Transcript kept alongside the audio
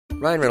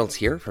Ryan Reynolds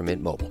here from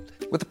Mint Mobile.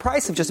 With the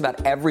price of just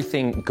about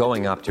everything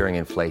going up during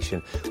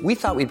inflation, we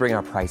thought we'd bring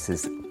our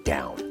prices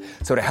down.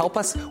 So to help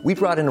us, we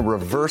brought in a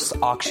reverse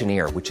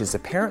auctioneer, which is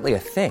apparently a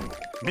thing.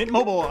 Mint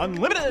Mobile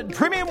Unlimited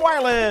Premium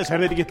Wireless. How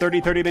to get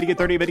 30, 30, bit to get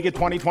 30, bit to get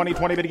 20, 20,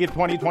 20, bit to get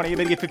 20, 20,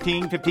 bit to get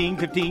 15, 15,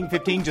 15,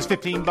 15, just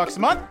 $15 a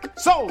month?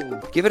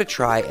 Sold! Give it a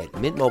try at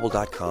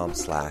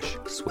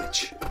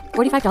mintmobile.com/switch.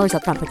 $45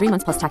 up front for 3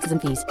 months plus taxes and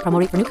fees. Promo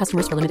rate for new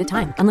customers for limited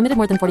time. Unlimited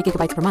more than 40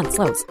 gigabytes per month.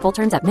 Slows full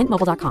terms at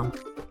mintmobile.com.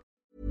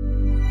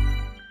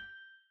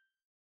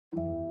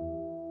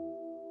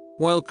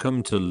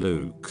 Welcome to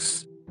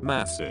Luke's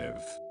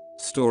Massive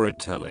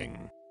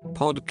Storytelling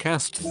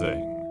Podcast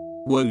thing.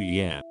 Whoa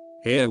yeah,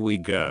 here we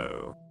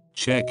go.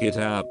 Check it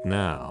out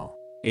now.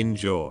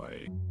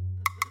 Enjoy.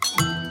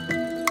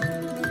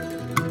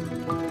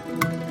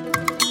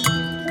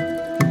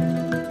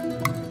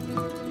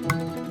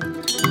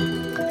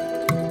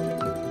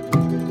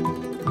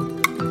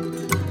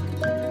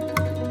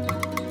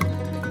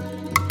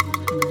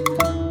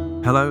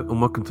 Hello and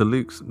welcome to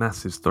Luke's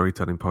Massive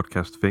Storytelling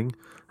Podcast thing.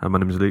 My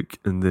name is Luke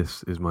and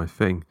this is my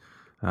thing.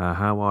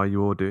 How are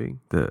you all doing?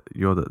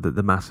 You're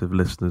the massive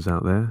listeners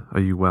out there. Are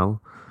you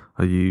well?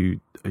 Are you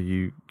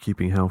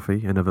keeping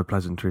healthy and other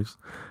pleasantries?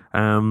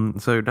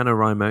 So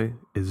NaNoWriMo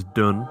is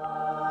done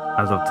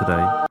as of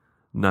today.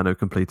 Nano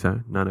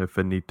completo, nano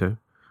finito,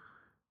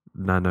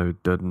 nano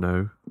done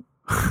no.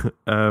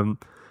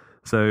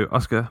 So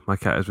Oscar, my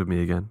cat, is with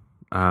me again.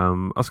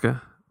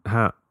 Oscar,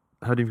 how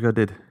do you think I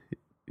did?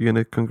 You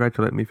gonna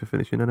congratulate me for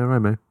finishing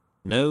NaNoWriMo?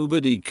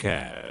 Nobody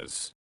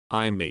cares.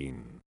 I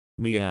mean,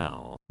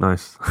 meow.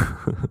 Nice.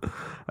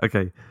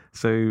 Okay,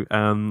 so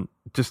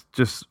just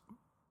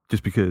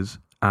because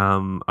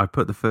I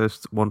put the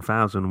first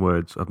 1,000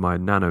 words of my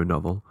Nano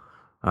novel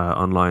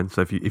online.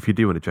 So if you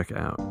do want to check it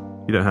out,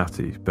 you don't have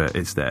to, but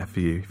it's there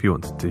for you if you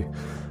wanted to.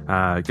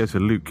 Go to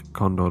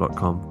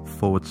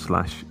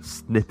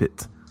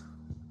lukekondor.com/snippet.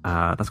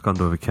 That's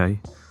Condor with a K.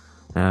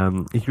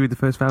 You can read the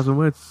first 1,000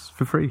 words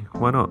for free.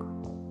 Why not?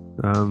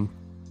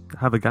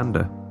 Have a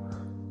gander.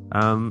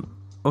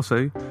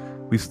 Also,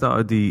 we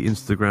started the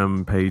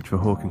Instagram page for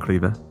Hawk and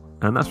Cleaver,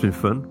 and that's been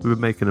fun. We were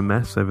making a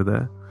mess over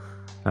there.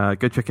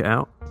 Go check it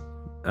out.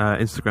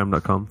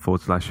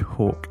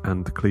 Instagram.com/Hawk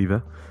and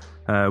Cleaver.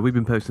 We've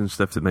been posting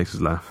stuff that makes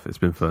us laugh. It's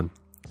been fun.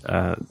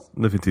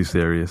 Nothing too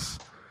serious.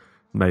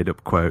 Made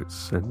up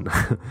quotes and,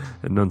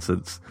 and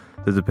nonsense.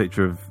 There's a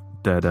picture of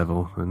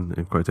Daredevil, and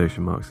in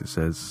quotation marks it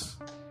says,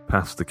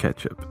 "Pass the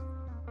ketchup."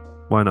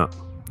 Why not?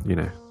 You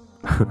know.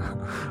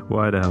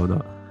 Why the hell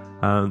not?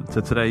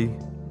 So today,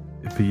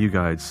 for you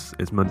guys,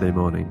 it's Monday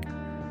morning.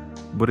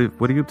 What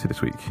are you up to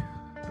this week?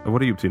 Or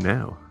what are you up to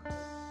now?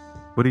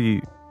 What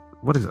is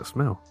that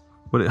smell?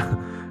 What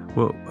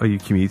are you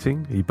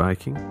commuting? Are you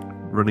biking?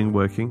 Running,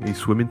 working? Are you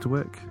swimming to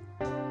work?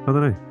 I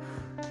don't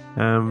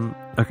know.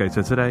 Okay,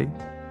 so today,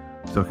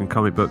 talking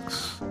comic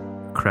books,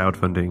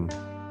 crowdfunding,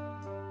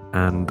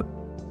 and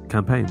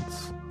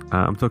campaigns.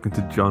 I'm talking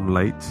to John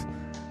Late,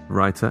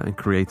 writer and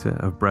creator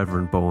of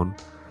Brethren Born,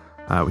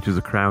 which is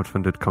a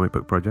crowd-funded comic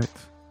book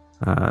project.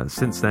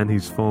 Since then,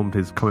 he's formed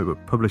his comic book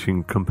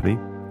publishing company,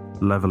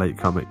 Level 8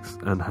 Comics,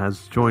 and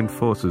has joined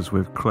forces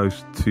with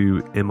Close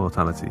to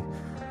Immortality,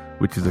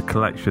 which is a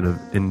collection of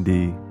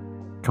indie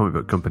comic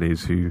book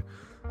companies who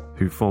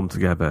form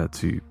together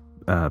to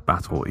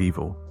battle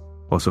evil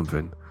or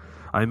something.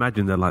 I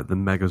imagine they're like the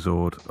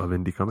Megazord of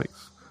indie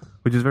comics,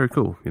 which is very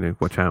cool. You know,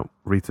 watch out,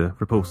 Rita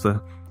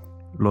Repulsa,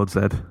 Lord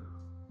Zed,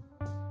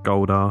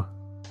 Goldar.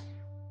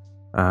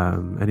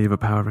 Any other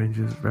Power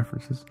Rangers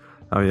references?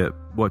 Oh yeah,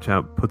 watch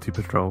out, Putty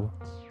Patrol.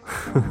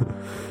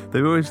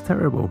 They were always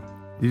terrible.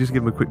 You just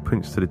give them a quick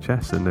punch to the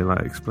chest and they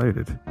like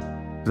exploded.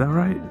 Is that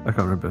right? I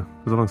can't remember.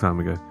 It was a long time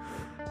ago.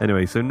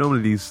 Anyway, so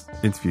normally these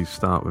interviews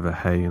start with a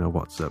hey and a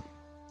what's up.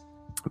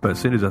 But as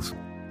soon as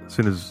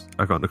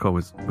I got on the call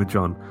with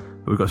John,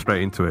 we got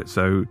straight into it.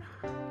 So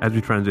as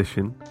we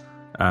transition,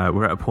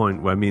 we're at a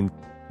point where me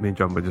and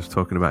John were just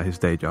talking about his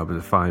day job as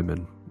a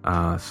fireman.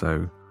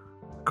 So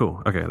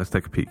cool. Okay, let's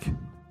take a peek.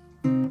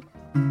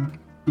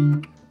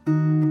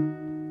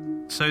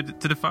 So,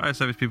 do the fire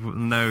service people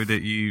know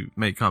that you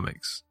make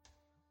comics?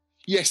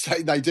 Yes,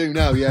 they do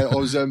now. Yeah, I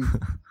was on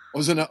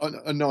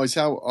a night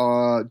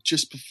out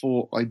just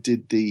before I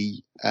did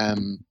the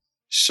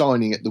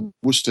signing at the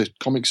Worcester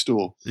comic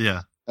store.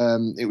 Yeah.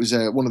 It was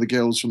one of the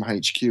girls from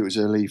HQ. It was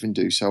her leaving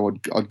do, so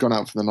I'd gone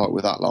out for the night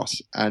with that lot,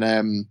 and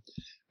a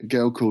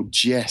girl called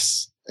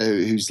Jess,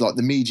 who's like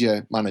the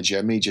media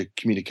manager, media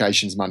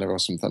communications manager or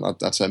something.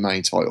 That's her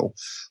main title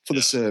for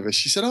the service.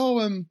 She said, I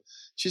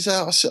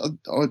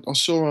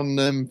saw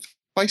on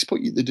Facebook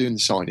they're doing the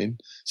signing.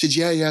 I said,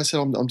 yeah.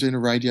 So I'm doing a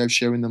radio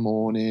show in the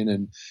morning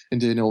and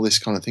doing all this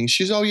kind of thing.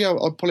 She says, oh, yeah,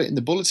 I'll put it in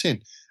the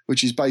bulletin,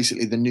 which is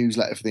basically the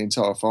newsletter for the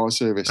entire fire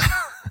service.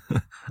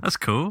 That's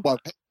cool.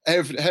 Well,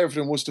 Hereford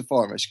and Worcester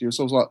Fire Rescue.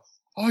 So I was like,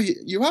 oh,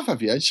 you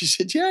have you? And she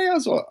said, yeah. I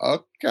was like,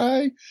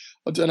 okay.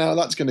 I don't know how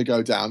that's going to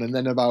go down. And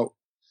then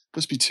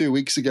must be 2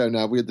 weeks ago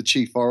now, we had the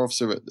chief fire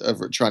officer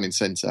over at Training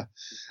Centre.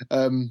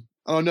 And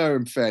I know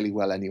him fairly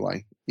well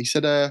anyway. He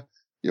said,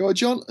 "You all right,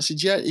 John?" I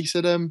said, "Yeah." He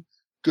said,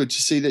 "Good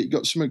to see that you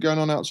got something going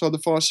on outside the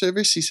fire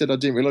service." He said, "I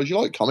didn't realise you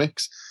like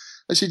comics."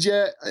 I said,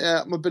 "Yeah,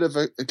 I'm a bit of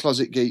a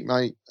closet geek,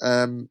 mate.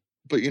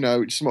 But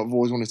it's something I've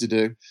always wanted to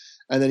do."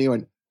 And then he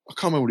went, I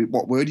can't remember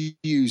what word he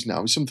used now.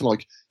 It was something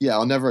like, "Yeah,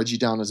 I'll never had you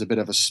down as a bit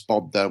of a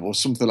spod though," or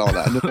something like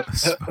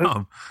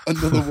that.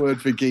 Another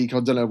word for geek. I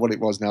don't know what it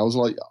was now. I was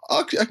like,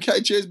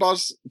 "Okay, cheers,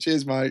 boss.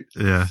 Cheers, mate."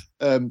 Yeah.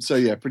 So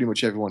yeah, pretty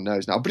much everyone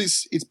knows now. But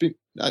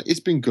it's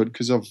been good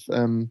because I've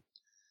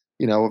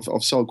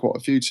sold quite a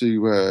few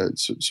to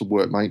some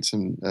workmates,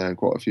 and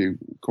quite a few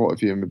of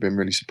them have been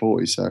really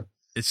supportive. So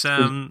it's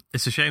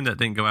a shame that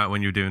didn't go out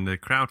when you were doing the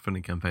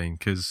crowdfunding campaign,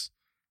 because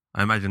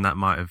I imagine that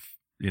might have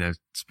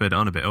spurred it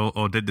on a bit,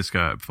 or did this go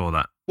out before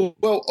that?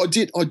 Well, I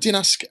did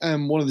ask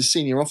one of the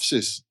senior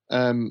officers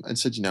and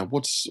said,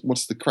 what's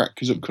the crack?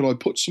 Because could I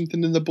put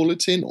something in the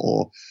bulletin,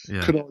 or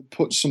could I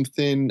put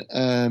something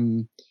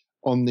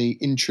on the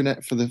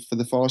intranet for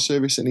the fire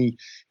service? And he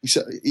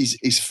said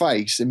his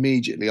face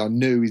immediately, I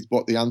knew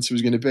what the answer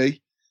was going to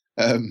be,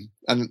 and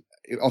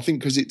I think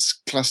because it's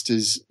classed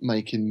as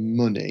making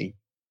money,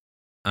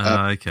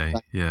 okay,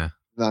 yeah,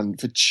 than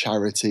for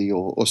charity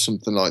or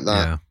something like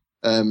that. Yeah.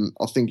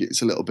 I think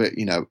it's a little bit,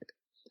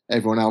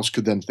 everyone else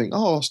could then think,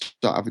 "Oh, I'll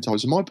start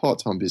advertising my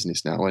part-time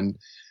business now," and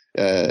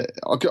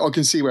I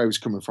can see where he was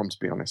coming from, to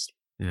be honest.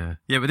 Yeah,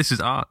 but this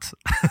is art.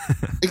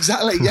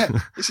 Exactly. Yeah,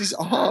 this is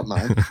art,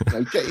 man.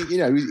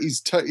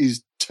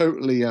 He's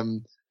totally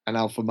an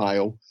alpha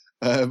male,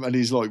 and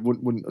he's like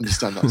wouldn't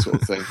understand that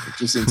sort of thing.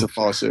 Just into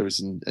fire service,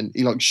 and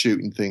he likes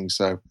shooting things.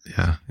 So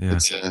yeah,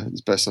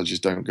 it's best I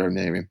just don't go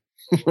near him.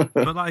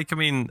 But I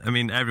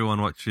mean,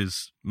 everyone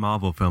watches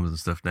Marvel films and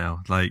stuff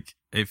now. Like,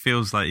 it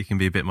feels like you can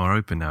be a bit more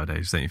open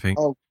nowadays, don't you think?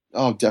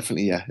 Oh,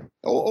 definitely, yeah.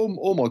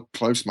 All my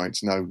close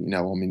mates know,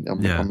 I'm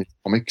in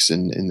comics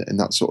and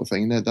that sort of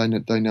thing.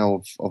 They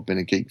know I've been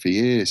a geek for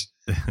years.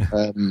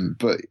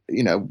 But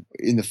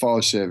in the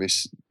fire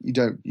service,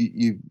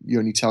 you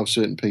only tell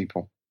certain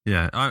people.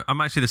 Yeah,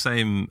 I'm actually the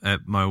same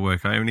at my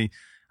work. I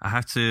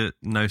have to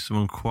know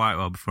someone quite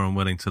well before I'm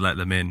willing to let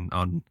them in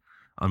on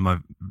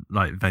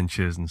my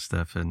ventures and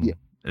stuff, and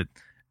I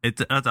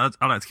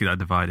like to keep that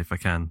divide if I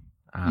can.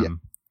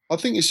 I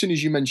think as soon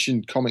as you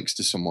mention comics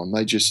to someone,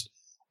 they just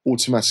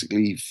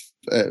automatically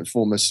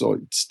form a sort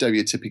of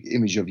stereotypic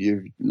image of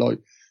you, like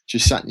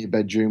just sat in your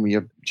bedroom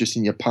with just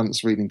in your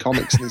pants reading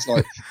comics, and it's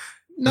like,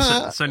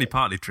 nah, it's only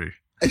partly true.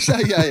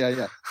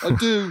 Yeah. I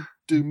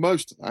do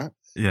most of that.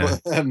 Yeah,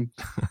 but,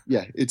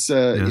 it's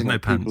there's no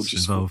pants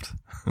just involved.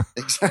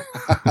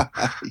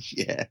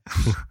 Yeah,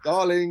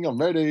 darling, I'm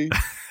ready.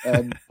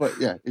 But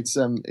yeah, it's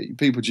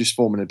people just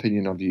form an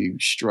opinion of you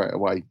straight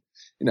away.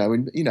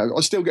 I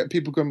still get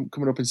people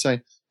coming up and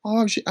saying, "Oh,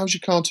 how's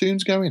your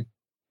cartoons going?"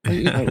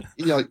 You're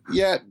like,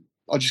 "Yeah."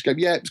 I just go,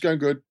 "Yeah, it's going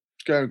good.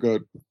 It's going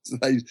good." So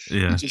they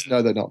just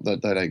know they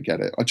don't get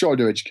it. I try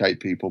to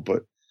educate people,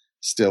 but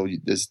still,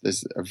 there's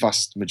a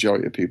vast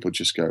majority of people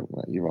just go,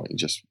 "Well, you're right. You're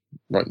just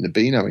writing the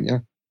Beano, aren't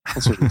you?"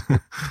 That's what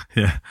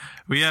yeah.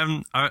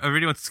 I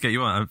really wanted to get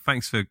you on.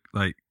 Thanks for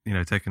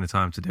taking the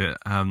time to do it.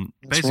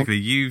 Basically,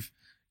 you've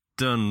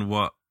done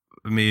what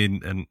me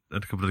and a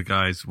couple of the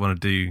guys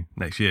want to do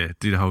next year: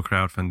 do the whole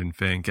crowdfunding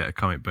thing, get a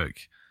comic book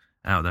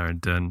out there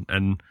and done.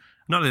 And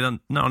not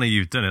only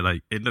you've done it,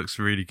 like, it looks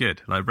really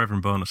good. Like,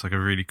 Reverend Born looks like a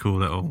really cool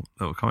little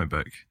comic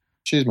book.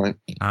 Cheers, mate.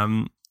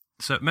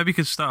 So maybe you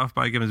could start off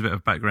by giving us a bit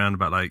of background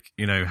about, like,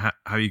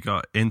 how you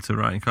got into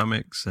writing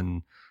comics,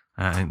 and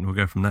we'll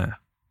go from there.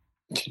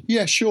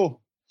 Yeah, sure.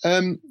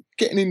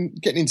 Getting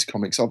into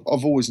comics, I've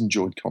always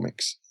enjoyed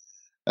comics.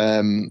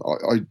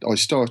 I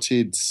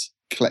started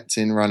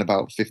collecting around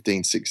about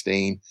 15,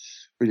 16.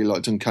 Really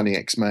liked Uncanny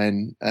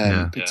X-Men.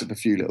 Picked up a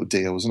few little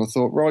deals, and I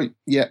thought, right,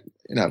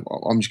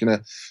 I'm just going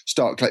to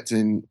start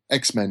collecting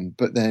X-Men.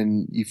 But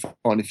then you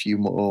find a few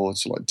more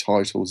sort of like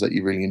titles that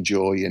you really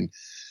enjoy, and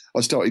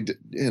I started,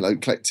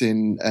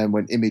 collecting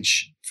when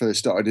Image first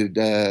started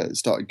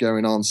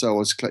going on. So I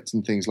was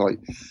collecting things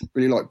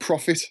really like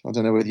Prophet. I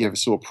don't know whether you ever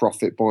saw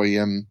Prophet by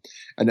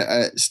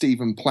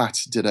Stephen Platt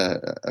did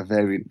a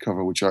variant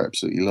cover which I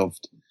absolutely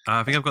loved.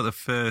 I think I've got the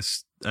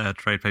first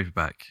trade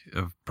paperback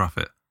of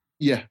Prophet.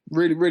 Yeah,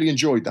 really, really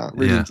enjoyed that.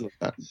 Enjoyed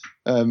that.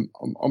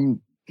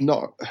 I'm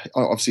not,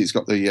 obviously it's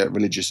got the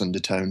religious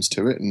undertones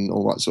to it and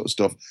all that sort of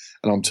stuff,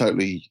 and I'm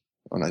totally,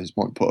 I know this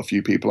might put a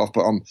few people off,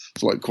 but I'm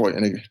quite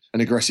an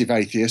aggressive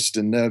atheist,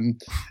 and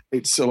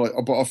it's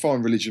but I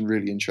find religion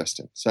really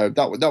interesting. So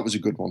that was a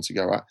good one to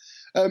go at,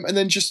 and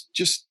then just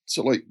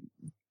sort of like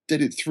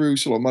did it through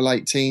sort of my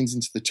late teens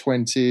into the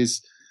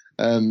 20s.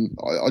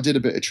 I did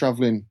a bit of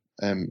traveling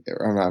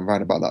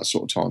around about that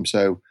sort of time,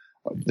 so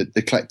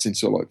the collecting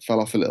sort of like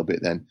fell off a little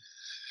bit then.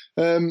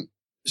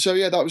 So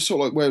yeah, that was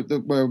sort of like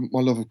where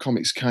my love of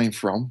comics came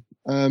from.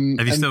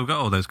 Have you still got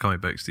all those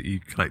comic books that you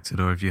collected,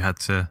 or have you had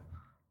to?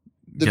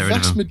 The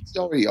vast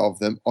majority of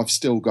them I've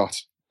still got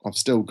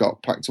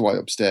packed away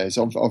upstairs.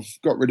 I've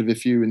got rid of a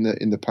few in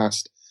the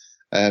past,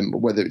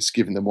 whether it's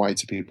giving them away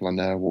to people I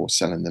know or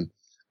selling them.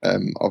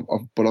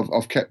 But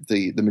I've kept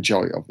the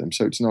majority of them.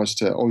 So it's nice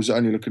to. I was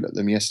only looking at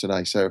them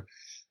yesterday, so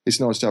it's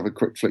nice to have a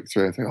quick flick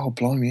through and think, oh,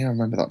 blimey, I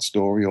remember that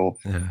story, or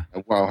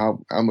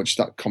wow, how much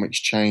that comic's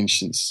changed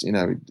since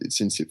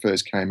since it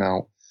first came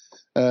out.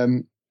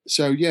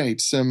 So yeah,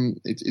 it's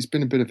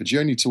been a bit of a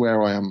journey to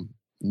where I am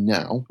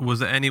now. Was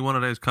there any one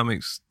of those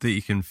comics that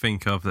you can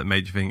think of that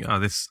made you think,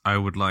 oh, I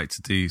would like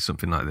to do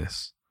something like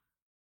this?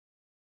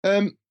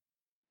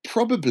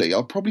 Probably.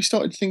 I probably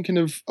started thinking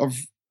of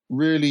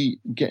really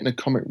getting a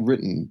comic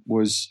written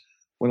was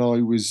when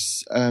I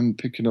was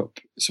picking up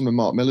some of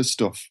Mark Millar's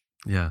stuff.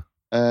 Yeah.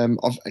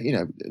 I've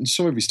in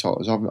some of his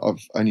titles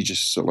I've only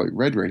just sort of like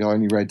read. I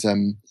only read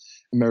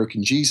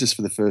American Jesus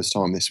for the first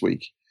time this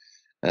week.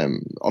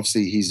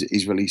 Obviously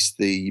he's released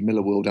the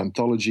Miller World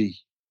Anthology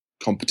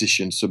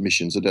competition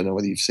submissions. I don't know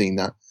whether you've seen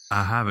that.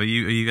 I have. Are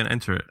you going to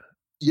enter it?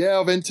 Yeah,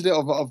 I've entered it.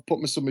 I've put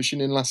my submission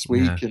in last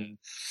week, and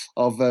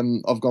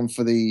I've gone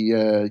for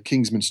the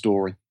Kingsman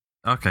story.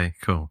 Okay,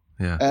 cool.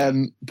 Yeah.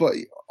 But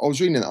I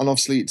was reading it, and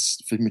obviously it's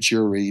for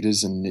mature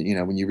readers, and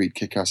when you read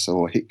Kick-Ass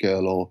or Hit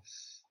Girl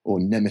or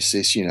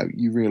Nemesis,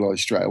 you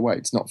realise straight away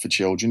it's not for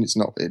children. It's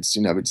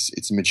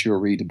a mature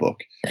reader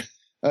book.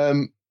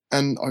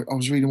 And I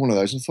was reading one of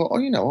those and thought,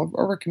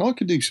 I reckon I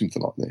could do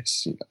something like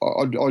this.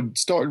 I'd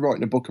started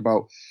writing a book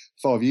about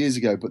 5 years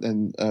ago, but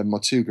then my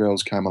two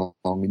girls came along,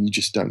 and you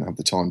just don't have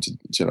the time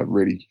to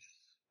really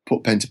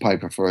put pen to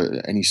paper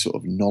for any sort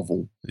of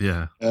novel.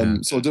 Yeah.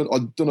 So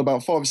I'd done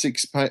about 5 or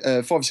 6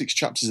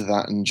 chapters of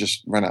that, and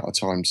just ran out of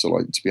time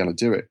to be able to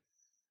do it.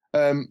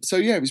 So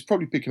yeah, it was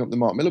probably picking up the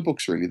Mark Millar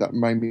books really that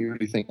made me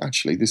really think,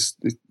 actually, this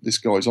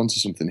guy's onto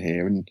something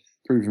here, and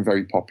proving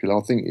very popular.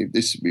 I think it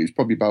was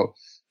probably about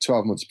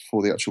 12 months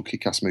before the actual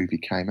Kick-Ass movie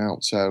came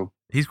out. So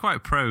he's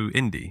quite pro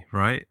indie,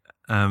 right?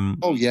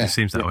 Oh yeah, it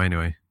seems that way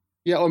anyway.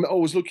 Yeah, I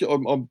was looking.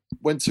 I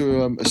went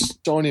to a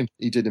signing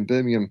he did in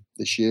Birmingham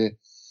this year,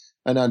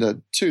 and had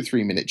a 2 or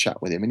 3 minute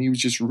chat with him, and he was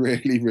just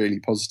really,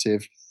 really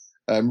positive.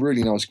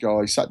 Really nice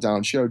guy. Sat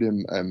down, showed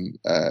him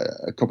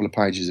a couple of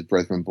pages of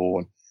Brethren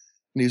Born,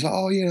 and he was like,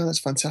 "Oh, that's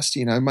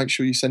fantastic. Make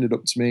sure you send it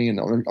up to me." And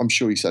I'm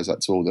sure he says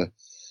that to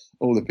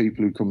all the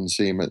people who come and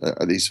see him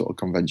at these sort of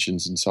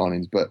conventions and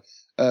signings. But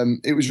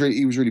he was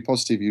really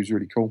positive. He was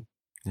really cool.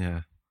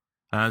 Yeah.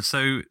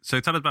 So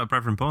tell us about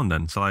Brethren Born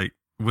then. So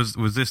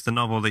was this the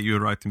novel that you were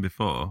writing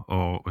before,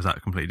 or was that a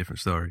completely different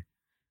story?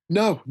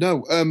 No.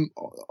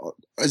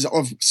 As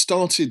I've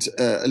started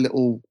a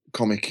little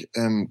comic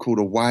called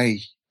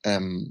Away,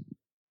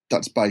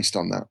 that's based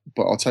on that,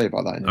 but I'll tell you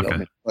about that in a little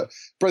minute. But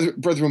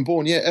Brethren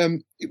Born,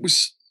 it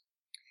was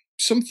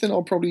something I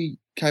probably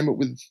came up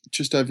with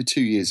just over 2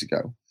 years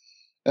ago.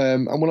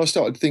 And when I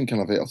started thinking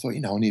of it, I thought,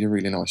 I need a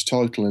really nice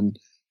title. And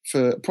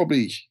for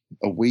probably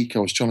a week, I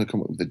was trying to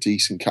come up with a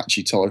decent,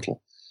 catchy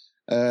title.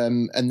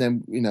 And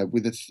then,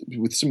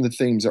 with some of the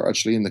themes that are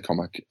actually in the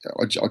comic,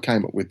 I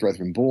came up with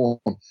Brethren Born.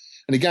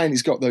 And again,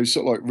 it's got those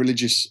sort of like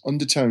religious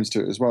undertones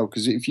to it as well.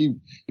 Because if you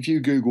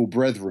Google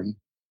Brethren,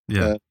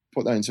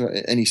 put that into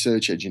any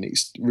search engine,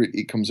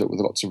 it comes up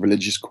with lots of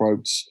religious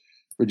quotes,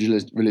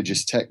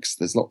 religious texts.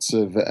 There's lots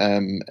of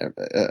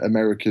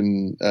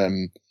American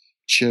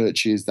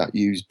churches that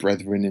use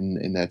brethren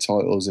in their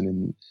titles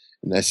and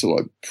in their sort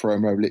of like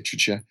promo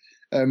literature.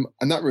 And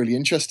that really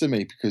interested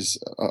me because,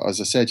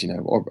 as I said,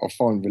 I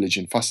find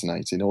religion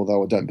fascinating,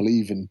 although I don't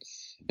believe in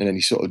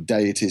any sort of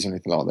deities or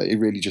anything like that. It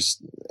really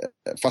just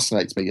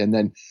fascinates me. And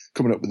then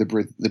coming up with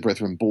the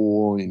Brethren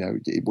Born,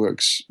 it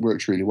works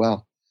really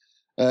well.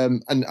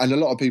 And a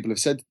lot of people have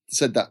said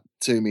that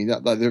to me,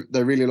 that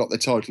they really like the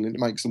title, and it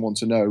makes them want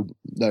to know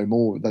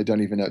more. They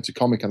don't even know it's a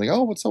comic, and they go,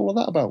 "Oh, what's all of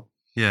that about?"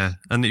 Yeah,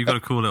 and you've got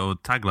a cool little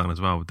tagline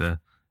as well with the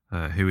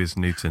 "Who is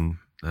Newton?"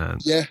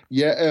 The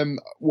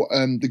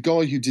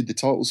guy who did the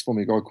titles for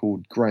me, a guy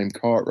called Graham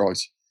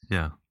Cartwright.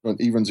 Yeah,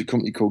 he runs a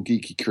company called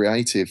Geeky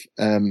Creative.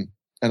 And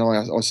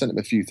I sent him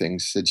a few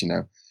things. Said,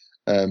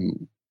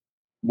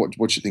 what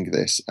do you think of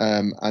this?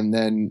 And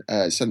then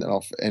sent it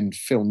off, and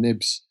Phil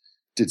Nibbs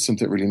did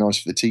something really nice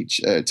for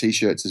the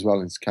t-shirts as well,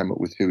 and came up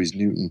with Who is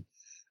Newton?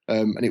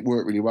 And it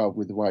worked really well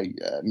with the way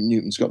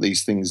Newton's got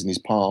these things in his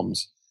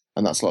palms,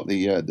 and that's like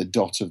the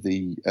dot of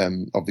the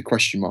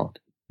question mark.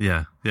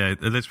 Yeah,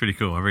 it looks pretty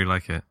cool. I really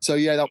like it. So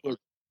that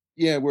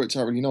worked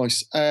out really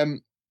nice.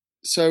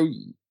 So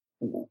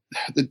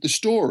the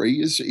story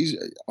is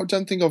I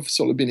don't think I've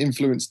sort of been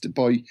influenced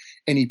by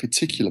any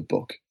particular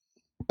book.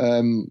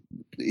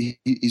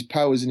 His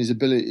powers and his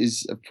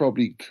abilities have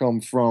probably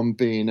come from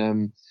being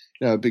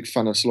a big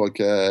fan of sort of like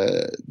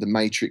the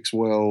Matrix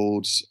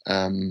world,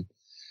 sort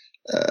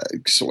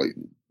of like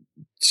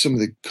some of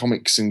the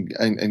comics and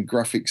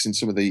graphics and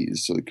some of the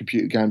sort of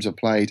computer games I've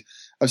played.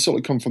 I've sort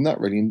of come from that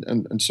really,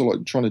 and sort of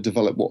like trying to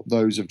develop what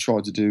those have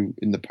tried to do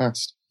in the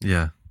past.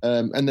 Yeah.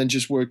 And then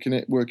just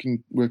working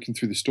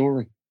through the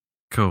story.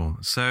 Cool.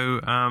 So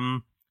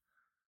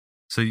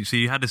so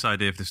you had this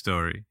idea of the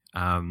story,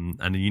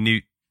 and you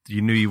knew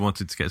you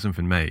wanted to get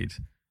something made.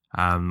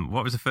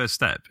 What was the first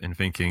step in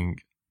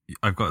thinking,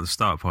 I've got the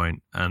start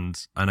point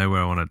and I know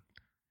where I want to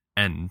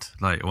end?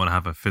 Like, I want to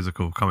have a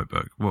physical comic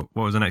book. What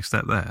was the next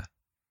step there?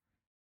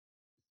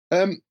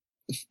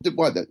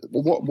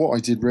 what I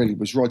did really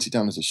was write it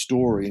down as a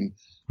story,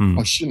 and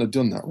I shouldn't have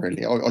done that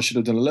really. I should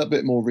have done a little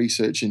bit more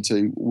research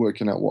into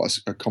working out what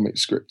a comic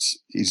script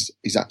is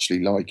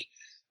actually like.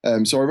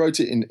 So I wrote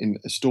it in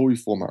a story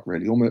format,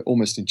 really,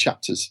 almost in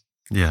chapters.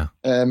 Yeah.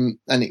 And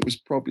it was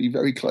probably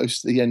very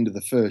close to the end of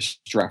the first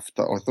draft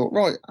that I thought,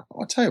 right,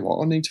 I'll tell you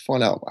what, I need to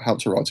find out how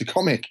to write a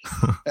comic.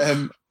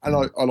 And I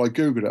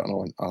Googled it and I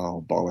went,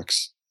 oh,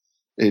 bollocks.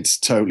 It's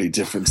totally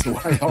different to the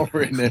way I've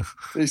written it.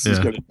 This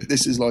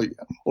is like,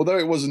 although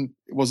it wasn't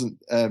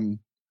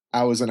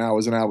hours and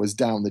hours and hours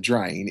down the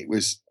drain, it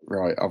was,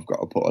 right, I've got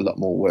to put a lot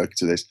more work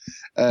to this.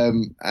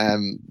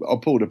 I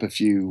pulled up a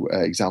few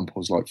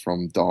examples like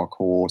from Dark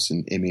Horse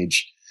and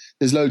Image.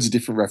 There's loads of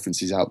different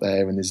references out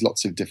there, and there's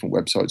lots of different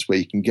websites where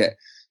you can get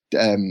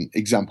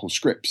example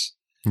scripts.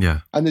 Yeah,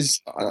 and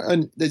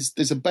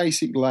there's a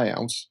basic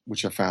layout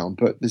which I found,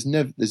 but there's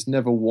never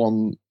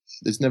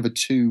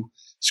two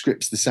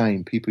scripts the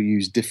same. People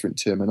use different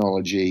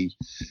terminology,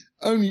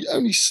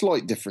 only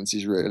slight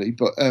differences really.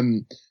 But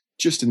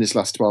just in this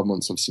last 12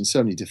 months, I've seen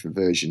so many different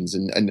versions,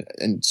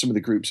 and some of the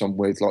groups I'm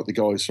with, like the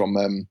guys from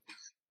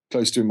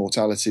Close to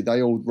Immortality,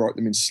 they all write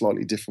them in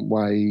slightly different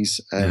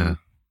ways.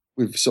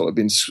 We've sort of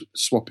been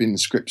swapping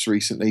scripts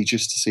recently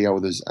just to see how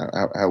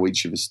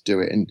each of us do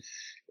it, and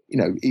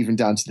even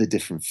down to the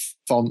different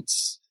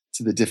fonts,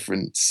 to the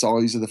different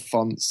size of the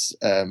fonts,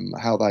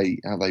 how they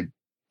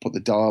put the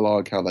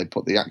dialogue, how they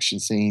put the action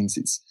scenes.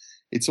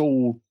 It's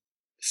all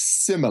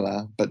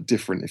similar but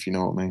different, if you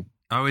know what I mean.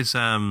 I always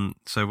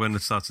so when I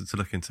started to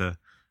look into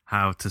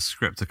how to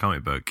script a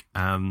comic book,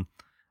 I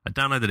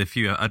downloaded a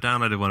few. I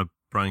downloaded one of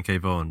Brian K.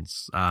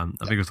 Vaughan's. I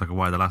think it was like a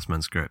Why the Last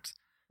Man script.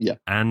 Yeah,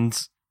 and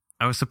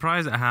I was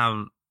surprised at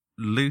how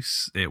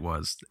loose it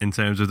was in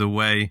terms of the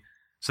way.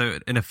 So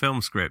in a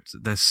film script,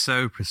 they're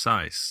so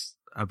precise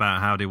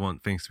about how they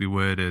want things to be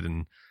worded,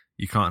 and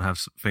you can't have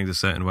things a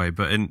certain way.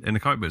 But in the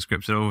comic book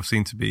scripts, they all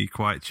seem to be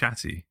quite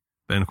chatty,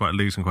 but quite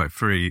loose and quite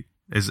free.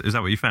 Is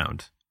that what you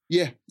found?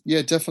 Yeah,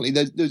 definitely.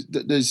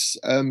 There's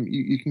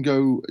you can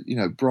go,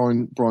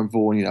 Brian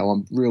Vaughan.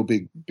 I'm a real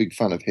big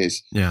fan of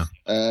his. Yeah.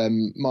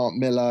 Mark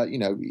Miller.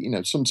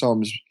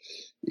 Sometimes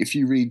if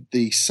you read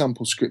the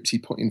sample script he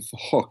put in for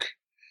Hook,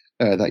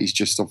 that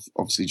he's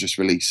obviously just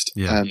released.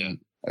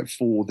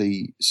 For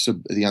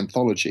the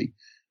anthology,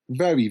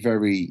 very,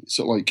 very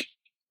sort of like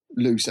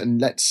loose,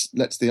 and lets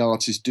the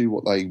artist do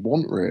what they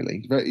want.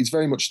 Really, it's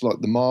very much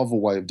like the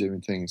Marvel way of doing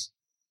things.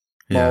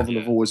 Marvel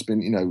have always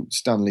been,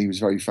 Stan Lee was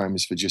very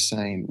famous for just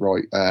saying,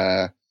 right,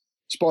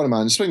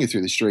 Spider-Man swinging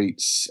through the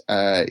streets,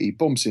 he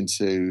bumps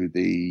into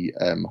the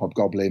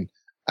Hobgoblin,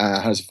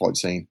 has a fight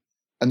scene,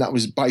 and that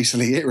was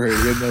basically it,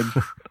 really. And then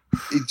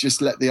he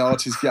just let the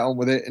artist get on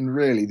with it, and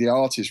really, the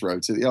artist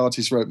wrote it. The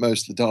artist wrote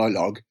most of the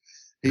dialogue.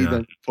 He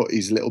then put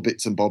his little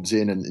bits and bobs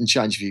in and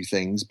changed a few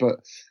things,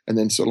 and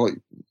then sort of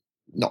like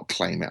not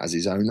claim it as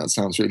his own. That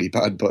sounds really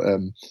bad, but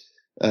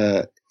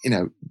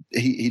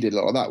he did a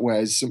lot of that.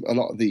 Whereas a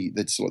lot of the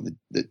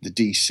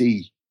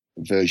DC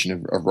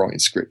version of writing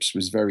scripts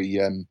was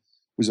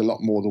was a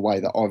lot more the way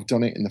that I've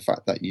done it, in the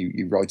fact that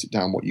you write it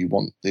down what you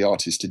want the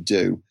artist to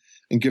do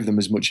and give them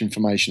as much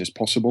information as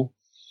possible.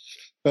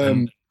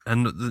 And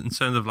in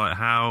terms of like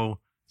how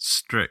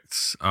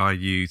strict are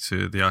you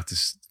to the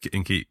artist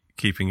in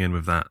keeping in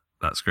with that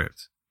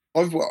script?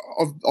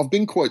 I've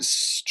been quite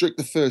strict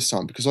the first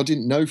time because I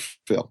didn't know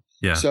Phil.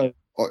 Yeah. So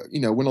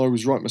when I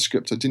was writing my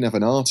script, I didn't have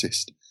an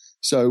artist.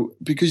 So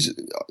because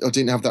I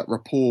didn't have that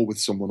rapport with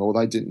someone, or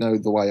they didn't know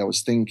the way I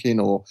was thinking,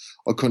 or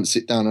I couldn't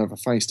sit down and have a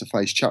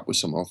face-to-face chat with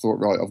someone, I thought,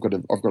 right, I've got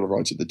to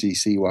write it the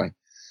DC way.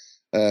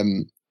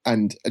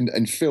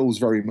 And Phil's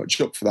very much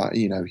up for that.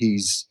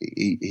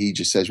 He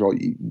just says, right,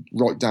 you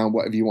write down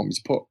whatever you want me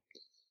to put.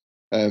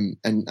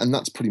 And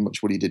that's pretty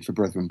much what he did for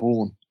Brethren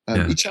Born.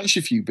 He changed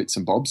a few bits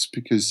and bobs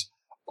because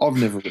I've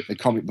never written a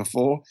comic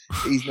before.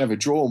 He's never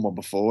drawn one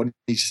before. And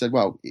he said,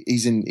 well,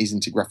 he's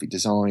into graphic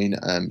design.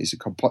 He's a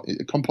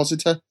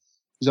compositor.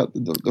 Is that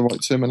the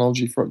right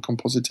terminology for a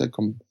compositor?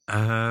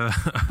 I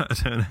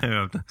don't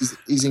know.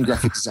 He's in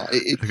graphic design.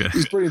 Okay.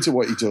 He's brilliant at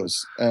what he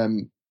does.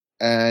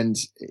 And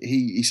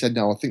he said,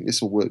 no, I think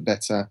this will work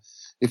better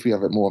if we have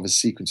more of a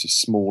sequence of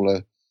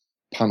smaller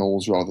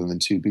panels rather than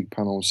two big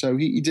panels. So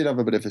he did have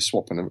a bit of a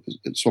swap and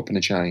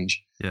a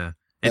change. Yeah.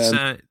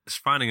 It's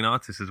finding an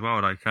artist as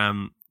well. Like,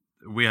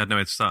 we had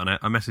nowhere to start on it.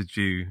 I messaged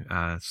you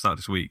start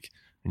this week,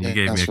 and you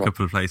gave me a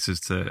couple of places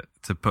to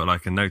put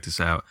like a notice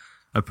out.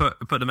 I put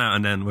them out,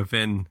 and then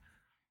within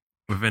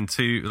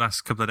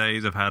last couple of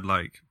days, I've had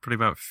like probably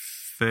about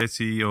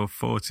 30 or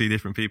 40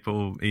 different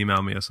people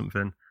email me or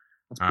something.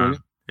 That's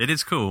brilliant. It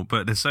is cool,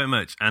 but there's so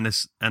much, and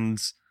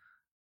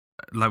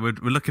like we're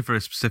looking for a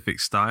specific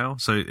style,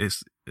 so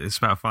it's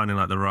about finding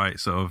like the right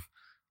sort of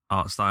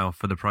art style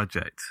for the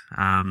project.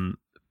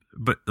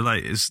 But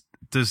like,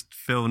 does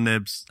Phil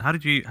Nibbs? How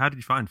did you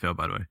find Phil,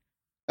 by the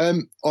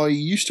way? I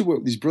used to work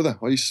with his brother.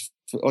 I used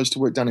to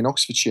work down in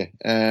Oxfordshire,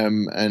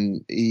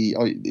 and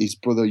his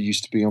brother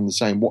used to be on the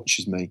same watch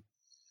as me.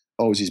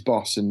 I was his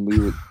boss, and we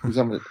was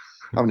having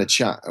having a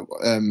chat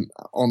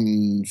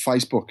on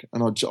Facebook,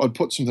 and I'd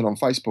put something on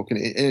Facebook, and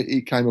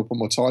it came up on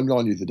my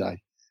timeline the other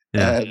day.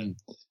 Yeah.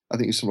 I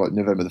think it's something like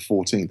November the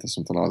 14th or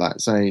something like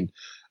that, saying,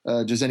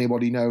 does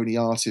anybody know any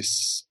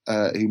artists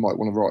who might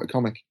want to write a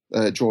comic,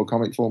 draw a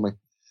comic for me?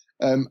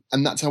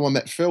 And that's how I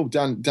met Phil.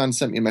 Dan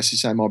sent me a message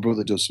saying my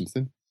brother does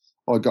something.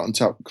 I got in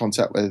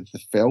contact with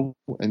Phil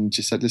and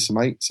just said, listen,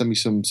 mate, send me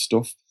some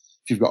stuff.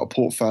 If you've got a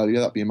portfolio,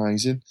 that'd be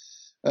amazing.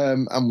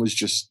 And was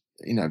just,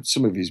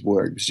 some of his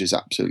work was just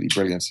absolutely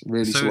brilliant.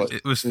 Really. So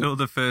it was Phil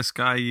the first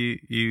guy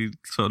you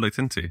sort of looked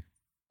into?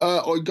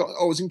 I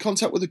was in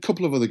contact with a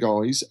couple of other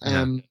guys,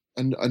 and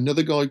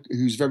another guy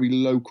who's very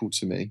local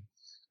to me,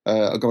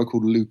 a guy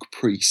called Luke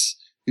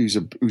Priest, who's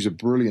a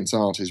brilliant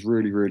artist,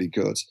 really, really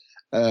good.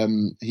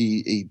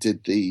 He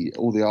did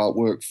all the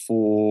artwork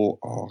for,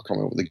 I can't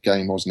remember what the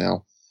game was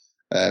now.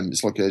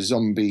 It's like a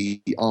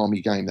zombie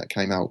army game that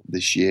came out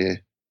this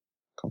year.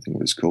 Can't think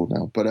what it's called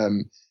now, but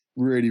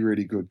really,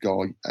 really good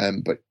guy.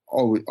 But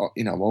I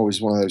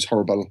was one of those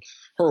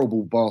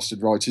horrible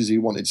bastard writers who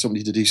wanted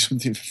somebody to do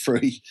something for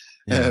free,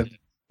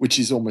 which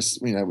is almost,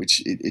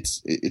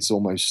 it's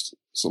almost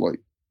sort of like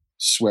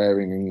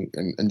swearing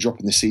and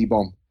dropping the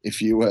C-bomb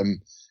if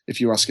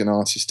you ask an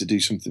artist to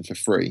do something for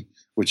free,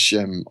 which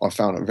I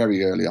found out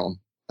very early on,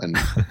 and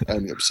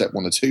only upset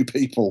one or two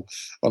people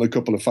on a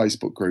couple of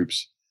Facebook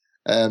groups.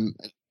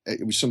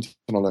 It was something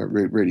I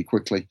learned really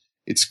quickly.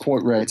 It's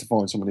quite rare to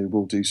find someone who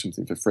will do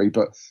something for free,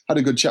 but had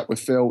a good chat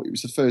with Phil. It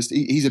was the first.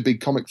 He's a big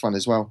comic fan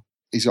as well.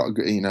 He's got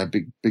a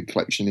big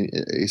collection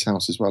at his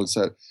house as well.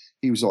 So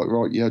he was like,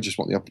 right, yeah, I just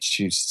want the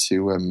opportunity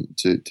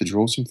to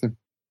draw something.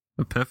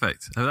 Oh,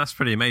 perfect. Oh, that's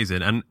pretty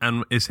amazing.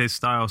 And is his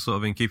style sort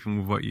of in keeping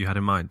with what you had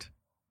in mind?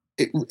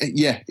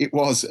 It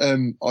was.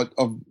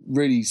 I've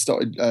really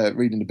started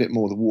reading a bit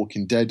more of The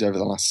Walking Dead over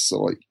the last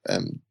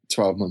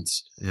 12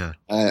 months. Yeah.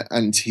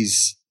 And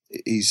his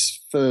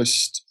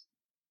first,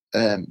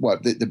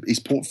 his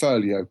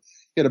portfolio,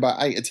 he had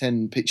about 8 or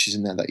 10 pictures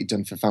in there that he'd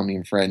done for family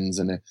and friends,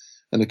 and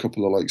a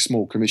couple of like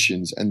small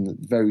commissions, and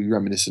very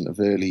reminiscent of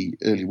early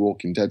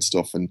Walking Dead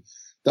stuff. And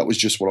that was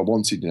just what I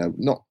wanted,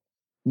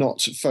 not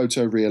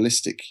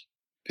photorealistic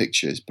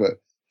pictures,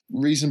 but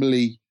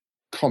reasonably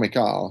comic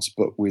art,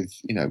 but with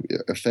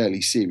a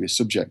fairly serious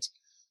subject.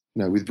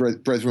 With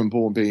Brethren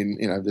Born being,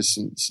 there's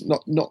some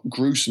not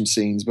gruesome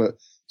scenes, but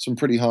some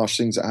pretty harsh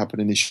things that happen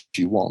in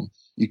issue 1.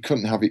 You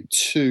couldn't have it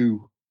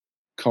too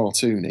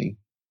cartoony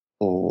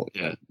or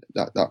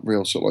that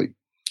real sort of like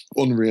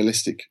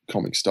unrealistic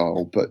comic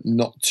style, but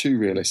not too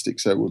realistic,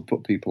 so it would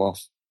put people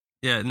off.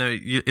 Yeah, no,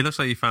 it looks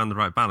like you found the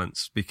right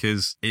balance,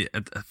 because the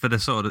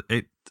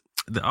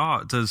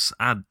art does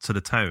add to the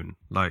tone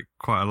like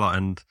quite a lot,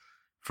 and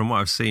from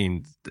what I've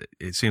seen,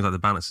 it seems like the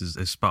balance is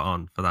spot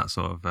on for that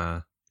sort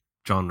of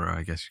genre,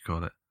 I guess you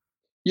call it.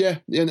 Yeah,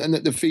 and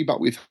the feedback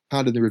we've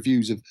had in the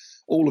reviews, of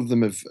all of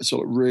them have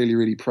sort of really,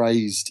 really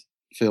praised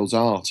Phil's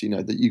art.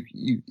 That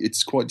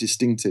it's quite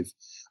distinctive.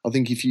 I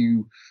think if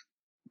you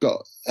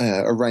got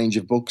a range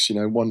of books,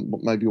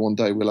 maybe one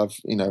day we'll have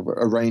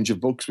a range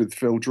of books with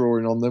Phil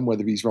drawing on them,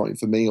 whether he's writing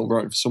for me or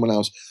writing for someone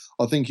else.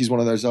 I think he's one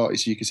of those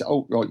artists you can say,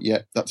 oh right, yeah,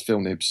 that's Phil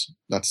Nibs.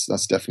 That's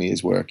definitely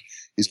his work.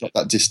 He's got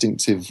that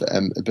distinctive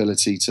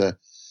ability to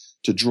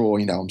draw.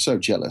 I'm so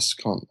jealous.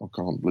 I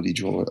can't bloody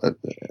draw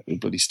a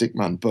bloody stick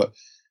man, but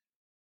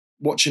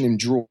watching him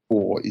draw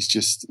is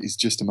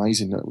just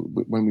amazing.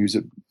 When we was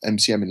at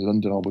MCM in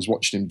London, I was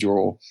watching him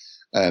draw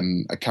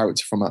a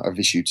character from out of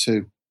issue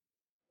 2.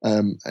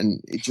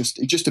 And it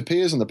just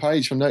appears on the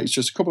page from there. It's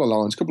just a couple of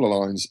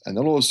lines, and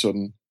then all of a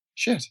sudden,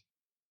 shit,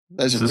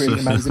 there's a really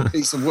amazing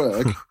piece of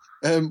work.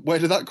 Where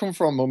did that come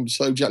from? I'm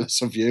so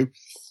jealous of you.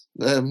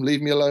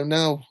 Leave me alone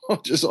now.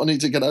 I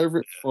need to get over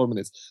it for 4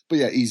 minutes. But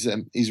yeah, he's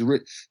a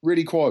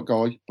really quiet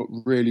guy, but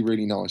really,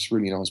 really nice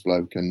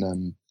bloke.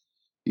 And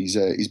he's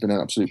been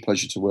an absolute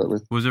pleasure to work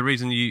with. Was there a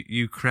reason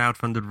you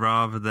crowdfunded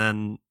rather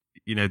than,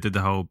 did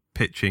the whole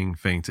pitching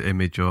thing to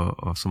Image or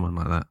someone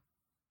like that?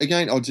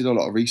 Again, I did a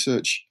lot of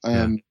research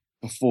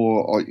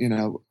before.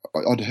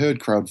 I'd heard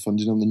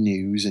crowdfunding on the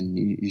news, and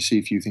you see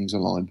a few things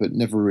online, but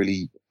never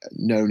really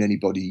known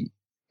anybody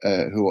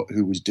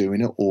who was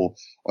doing it, or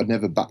I'd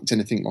never backed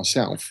anything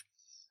myself.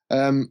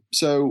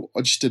 So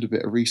I just did a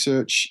bit of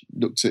research,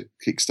 looked at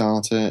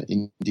Kickstarter,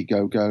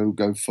 Indiegogo,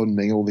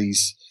 GoFundMe, all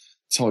these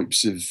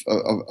types of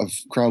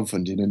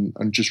crowdfunding,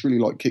 and just really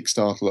like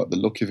Kickstarter, like the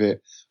look of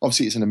it.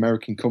 Obviously, it's an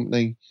American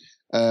company.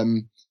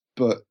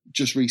 But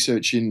just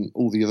researching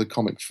all the other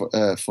comic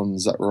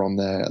funds that were on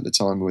there at the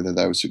time, whether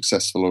they were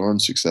successful or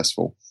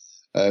unsuccessful,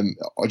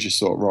 I just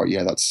thought, right,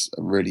 yeah, that's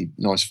a really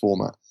nice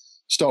format.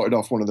 Started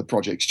off one of the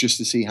projects just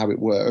to see how it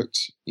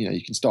worked.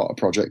 You can start a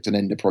project and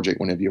end a project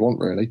whenever you want,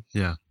 really.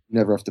 Yeah. You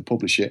never have to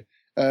publish it.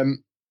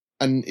 And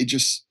it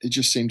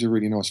just seemed a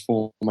really nice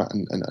format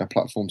and a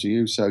platform to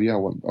use. So yeah, I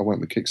went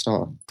with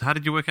Kickstarter. How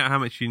did you work out how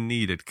much you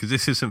needed? Because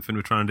this is something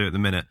we're trying to do at the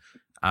minute.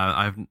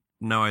 I've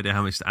no idea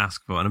how much to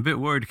ask for, and I'm a bit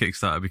worried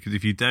Kickstarter, because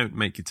if you don't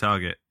make your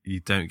target, you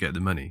don't get the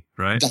money,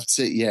 right? That's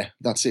it. Yeah,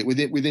 that's it. With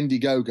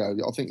Indiegogo,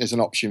 I think there's an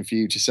option for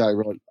you to say,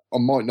 right, I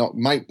might not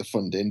make the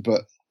funding,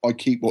 but I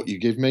keep what you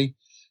give me,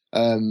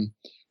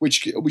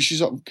 which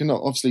is can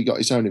obviously got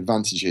its own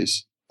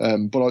advantages.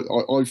 But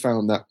I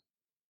found that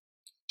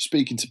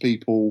speaking to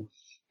people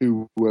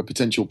who were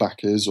potential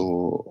backers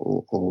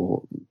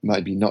or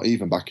maybe not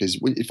even backers,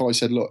 if I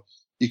said, look,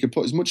 you can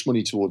put as much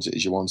money towards it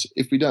as you want.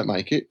 If we don't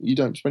make it, you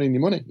don't spend any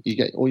money. You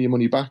get all your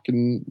money back,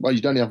 and well,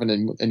 you don't have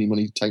any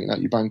money taken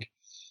out your bank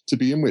to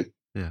begin with.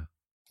 Yeah.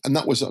 And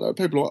that was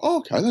people are like, oh,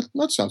 okay,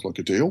 that sounds like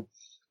a deal.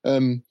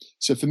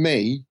 So for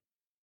me,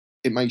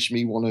 it makes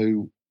me want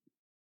to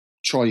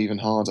try even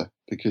harder,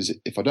 because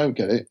if I don't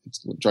get it,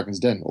 it's Dragon's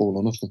Den, all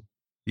or nothing.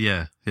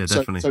 Yeah,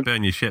 definitely. So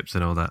burn your ships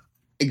and all that.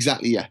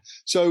 Exactly, yeah.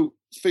 So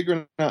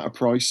figuring out a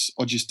price,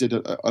 I just did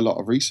a lot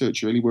of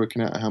research, really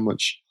working out how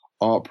much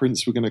art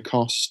prints were going to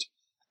cost,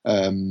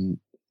 the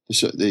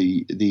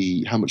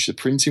how much the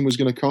printing was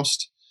going to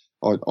cost.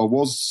 I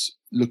was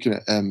looking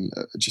at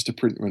just a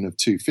print run of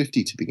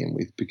 $250 to begin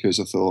with, because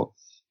I thought,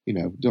 I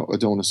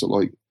don't want to sort of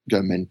like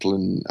go mental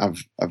and have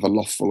a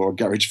loft full or a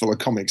garage full of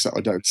comics that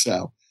I don't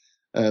sell.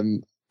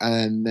 And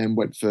then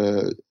went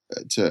to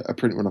a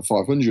print run of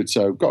 500.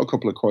 So got a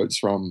couple of quotes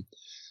from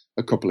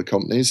a couple of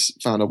companies,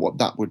 found out what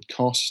that would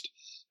cost,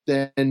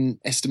 then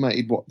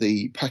estimated what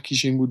the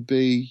packaging would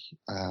be,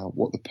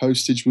 what the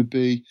postage would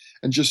be,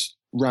 and just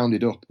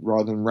rounded up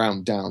rather than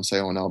round down, say,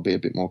 and I'll be a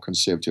bit more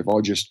conservative. I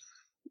just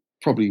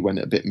probably went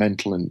a bit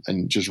mental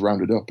and just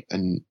rounded up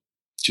and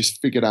just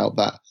figured out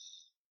that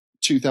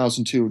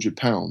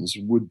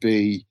 £2,200 would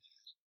be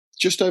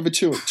just over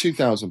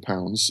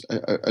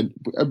 £2,000,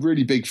 a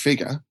really big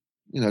figure.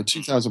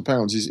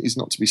 £2,000 is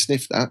not to be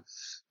sniffed at.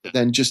 But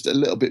then just a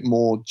little bit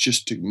more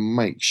just to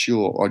make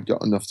sure I'd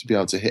got enough to be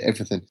able to hit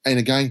everything. And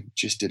again,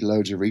 just did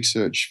loads of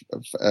research.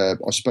 I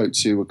spoke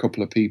to a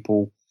couple of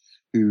people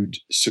who'd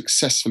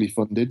successfully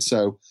funded.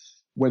 So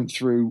went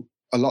through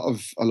a lot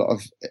of.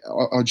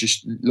 I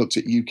just looked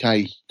at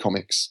UK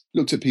comics,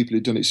 looked at people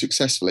who'd done it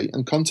successfully,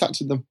 and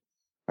contacted them,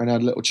 and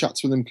had little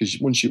chats with them, because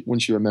once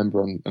you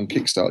remember on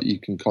Kickstarter,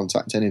 you can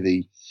contact any of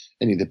the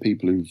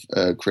people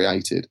who've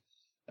created.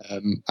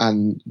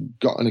 And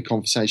got in a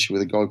conversation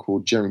with a guy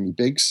called Jeremy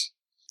Biggs,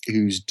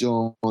 who's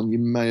done, you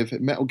may have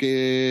hit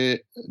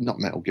not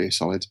Metal Gear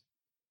Solid.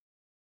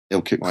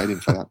 He'll kick my head in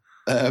for that.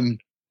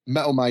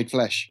 Metal Made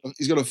Flesh.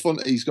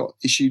 He's got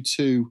issue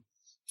 2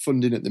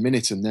 funding at the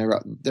minute, and they're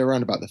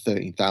around about the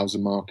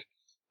 13,000 mark.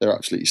 They're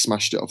absolutely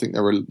smashed it. I think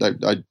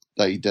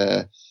they'd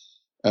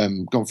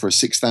gone for a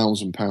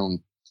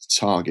 £6,000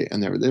 target,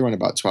 and they're on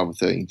about £12,000 or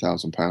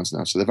 £13,000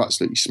 now. So they've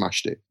absolutely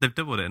smashed it. They've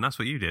doubled it, and that's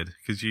what you did,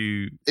 because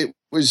It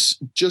was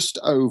just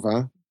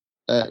over.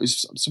 It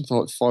was something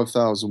like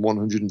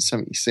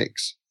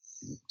 5,176.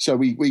 So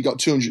we got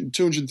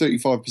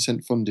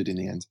 235% funded in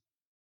the end.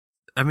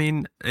 I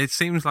mean, it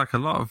seems like a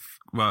lot of,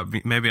 well,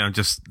 maybe I'm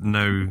just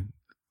no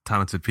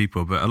talented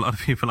people, but a lot of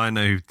people I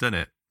know who've done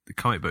it, the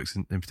comic books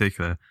in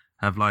particular,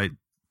 have like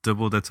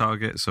doubled their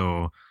targets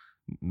or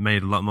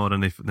made a lot more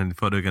than they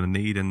thought they were going to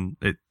need, and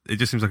it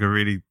just seems like a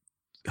really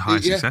high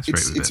success rate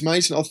with it. It's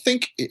amazing. I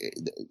think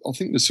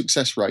the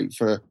success rate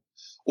for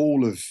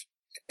all of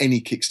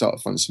any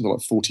Kickstarter fund is something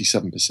like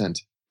 47%.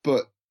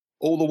 But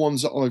all the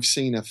ones that I've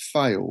seen have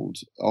failed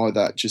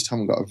either just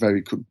haven't got a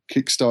very good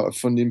Kickstarter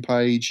funding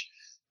page,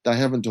 they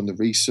haven't done the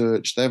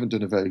research, they haven't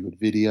done a very good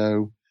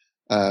video,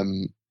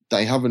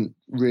 they haven't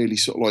really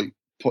sort of like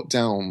put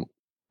down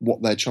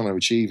what they're trying to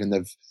achieve, and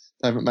they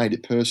haven't made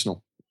it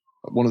personal.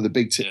 One of the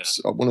big tips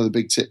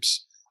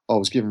I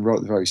was given right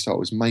at the very start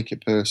was make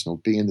it personal,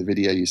 be in the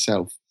video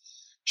yourself,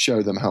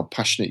 show them how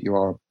passionate you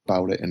are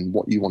about it and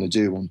what you want to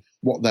do and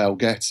what they'll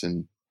get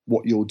and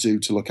what you'll do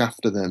to look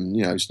after them.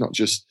 It's not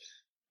just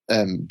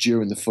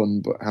during the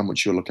fun, but how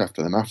much you'll look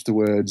after them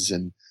afterwards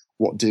and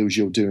what deals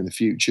you'll do in the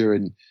future.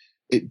 And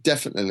it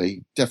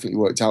definitely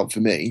worked out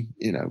for me.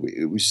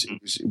 It was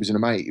an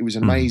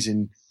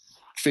amazing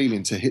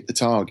feeling to hit the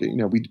target.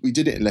 We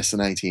did it in less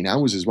than 18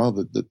 hours as well,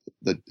 the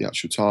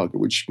actual target,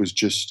 which was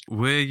just...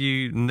 Were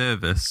you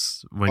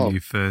nervous when you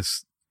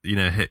first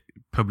hit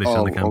publish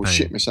on the campaign? Oh,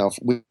 shit myself.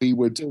 We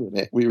were doing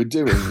it. We were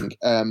doing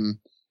London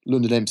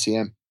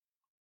MCM,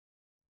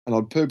 and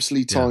I'd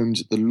purposely timed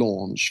the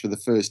launch for the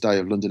first day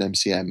of London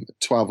MCM at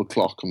 12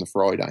 o'clock on the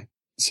Friday.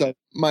 So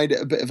made it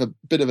a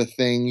bit of a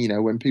thing,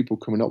 when people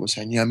coming up and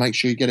saying, make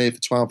sure you get here for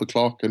 12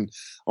 o'clock and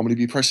I'm going to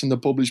be pressing the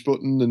publish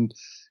button. And,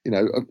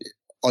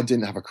 I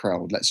didn't have a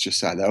crowd. Let's just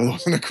say there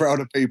wasn't a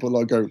crowd of people.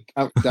 I go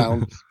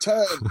countdown,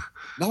 10,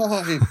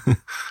 9. There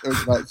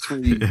was about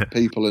 3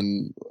 people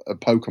and a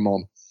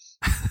Pokemon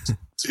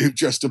who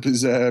dressed up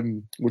as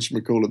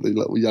whatchamacallit, the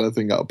little yellow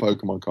thing out of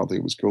Pokemon. I can't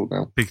think it was called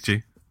now.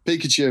 Pikachu.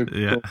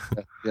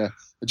 Yeah.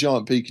 A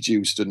giant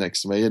Pikachu stood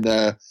next to me and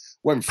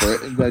went for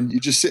it. And then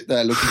you just sit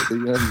there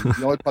looking at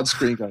the iPad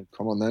screen, going,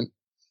 "Come on,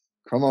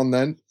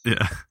 then."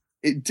 Yeah.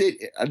 It did,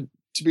 and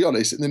to be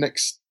honest, in the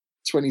next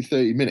 20,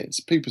 30 minutes,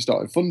 people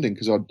started funding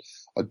because I'd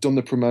done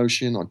the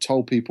promotion, I'd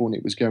told people when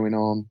it was going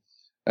on.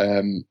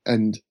 And, I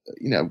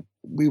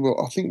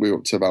think we were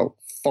up to about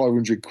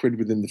 500 quid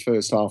within the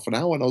first half an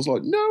hour, and I was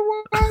like,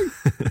 no way,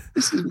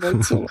 this is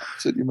mental,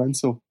 absolutely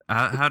mental.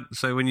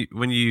 So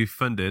when you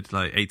funded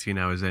like 18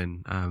 hours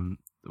in,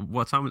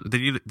 what time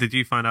did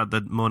you find out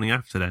the morning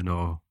after then,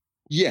 or?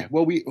 Yeah,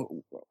 well,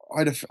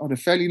 I had a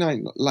fairly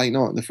late night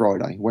on the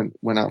Friday.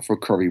 Went out for a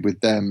curry with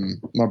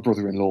my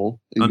brother-in-law.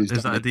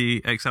 Is that at the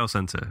Excel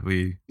Centre?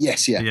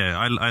 Yes, yeah. Yeah,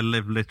 I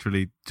live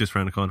literally just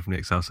around the corner from the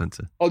Excel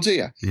Centre. Oh, do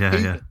you?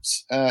 Yeah,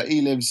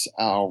 he lives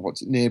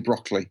near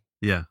Brockley.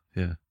 Yeah.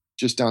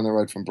 Just down the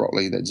road from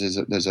Brockley,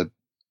 there's a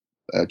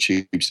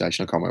tube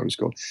station. I can't remember what it's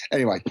called.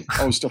 Anyway,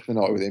 I was stopping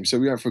the night with him, so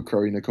we went for a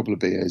curry and a couple of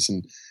beers,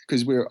 and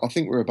because I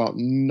think we're about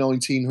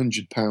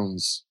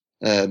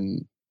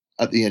 £1,900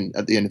 at the end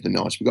of the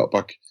night. We got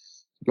back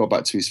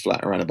to his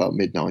flat around about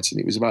midnight, and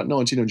it was about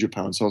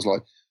 £1,900. So I was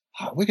like,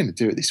 we're going to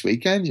do it this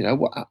weekend. You know,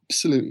 what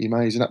absolutely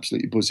amazing,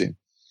 absolutely buzzing.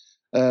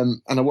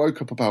 And I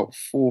woke up about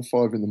 4 or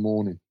 5 in the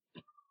morning,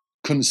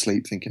 couldn't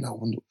sleep, thinking, I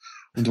wonder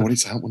what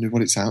it's out,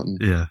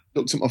 and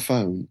looked at my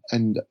phone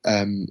and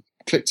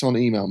clicked on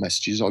email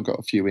messages. I got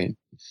a few in,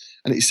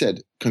 and it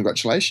said,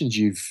 "Congratulations,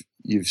 you're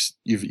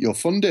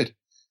funded."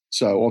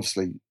 So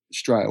obviously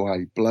straight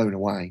away, blown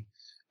away.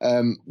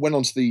 Went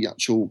onto the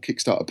actual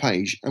Kickstarter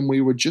page, and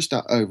we were just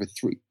over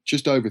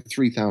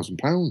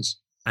 £3,000.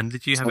 And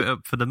did you have it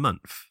up for the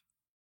month?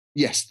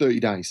 Yes,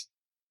 30 days.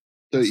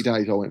 30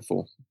 days I went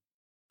for.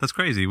 That's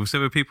crazy. So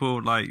were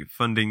people like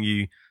funding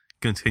you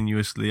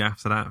continuously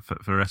after that for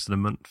the rest of the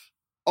month?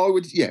 I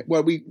would, yeah.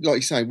 Well, we, like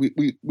you say,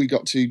 we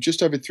got to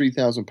just over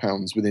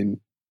 £3,000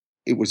 within.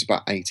 It was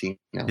about 18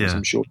 hours. Yeah.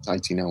 I'm sure it's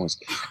 18 hours.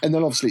 And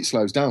then obviously it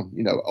slows down.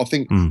 You know, I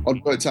think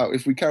I'd worked out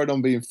if we carried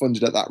on being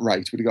funded at that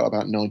rate, we'd have got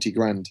about 90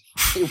 grand.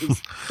 It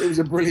was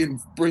a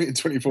brilliant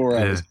 24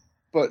 hours. Yeah.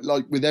 But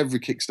like with every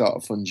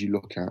Kickstarter fund you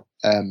look at,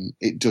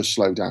 it does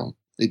slow down.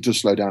 It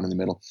does slow down in the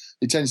middle.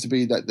 It tends to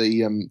be that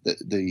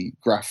the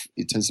graph,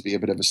 it tends to be a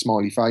bit of a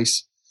smiley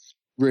face.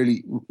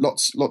 Really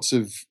lots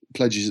of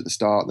pledges at the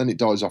start, then it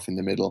dies off in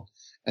the middle.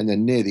 And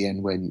then near the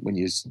end, when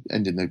you're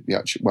ending the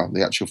actual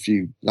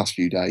last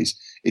few days,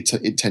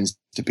 it tends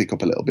to pick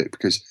up a little bit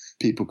because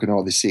people can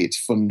either see it's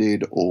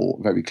funded or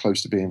very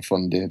close to being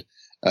funded.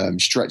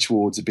 Stretch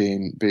awards are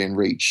being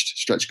reached,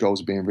 stretch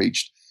goals are being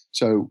reached.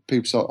 So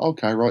people say,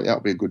 okay, right,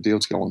 that'll be a good deal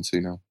to go on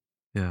to now.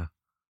 Yeah,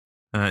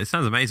 it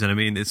sounds amazing. I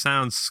mean, it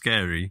sounds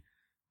scary,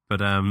 but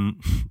it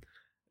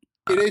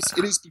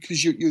is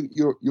because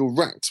you're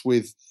racked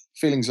with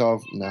feelings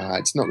of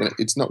it's not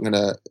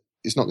gonna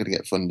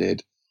get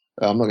funded.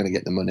 I'm not going to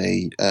get the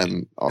money.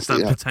 It's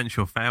that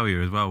potential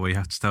failure as well, where you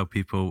have to tell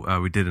people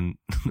we didn't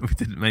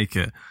make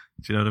it.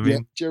 Do you know what I mean?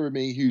 Yeah,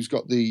 Jeremy, who's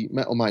got the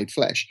Metal Made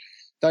Flesh,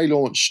 they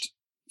launched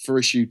for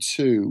issue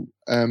 2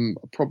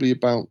 probably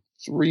about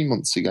 3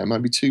 months ago,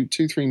 maybe 3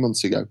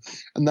 months ago,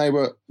 and they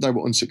were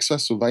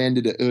unsuccessful. They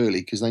ended it early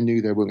because they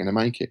knew they were going to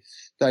make it.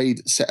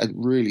 They'd set a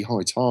really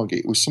high target.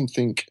 It was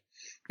something.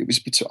 It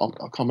was I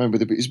can't remember,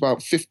 but it was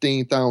about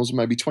 £15,000,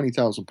 maybe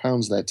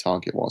 £20,000. Their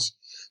target was.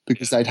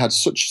 Because they'd had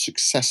such a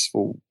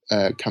successful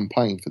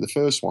campaign for the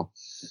first one.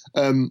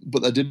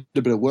 But they did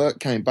a bit of work,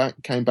 came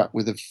back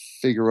with a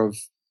figure of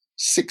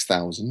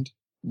 6,000,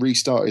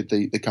 restarted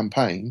the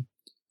campaign,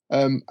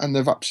 and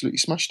they've absolutely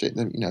smashed it.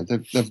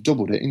 They've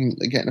doubled it, and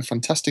they're getting a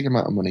fantastic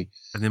amount of money.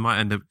 And they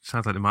might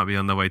sounds like they might be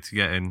on their way to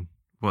getting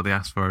what they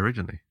asked for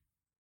originally.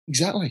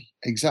 Exactly.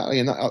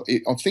 And I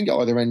think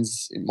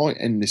it might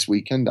end this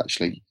weekend,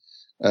 actually.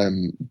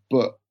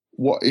 But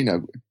what,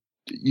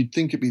 you'd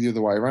think it'd be the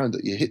other way around,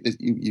 that you hit this,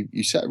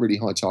 you set a really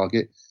high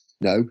target.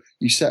 No,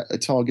 you set a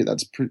target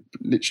that's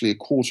literally a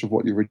quarter of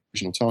what your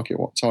original target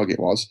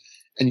was,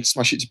 and you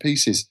smash it to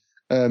pieces.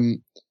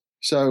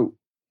 So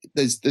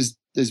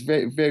there's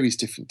various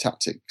different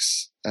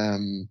tactics.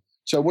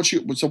 So what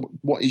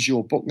is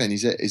your book then?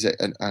 Is it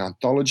an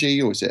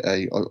anthology, or is it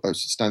a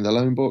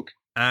standalone book?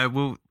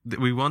 Well,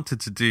 we wanted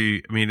to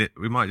do. I mean,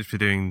 we might just be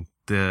doing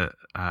the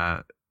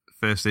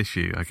first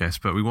issue, I guess,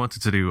 but we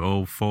wanted to do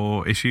all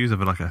 4 issues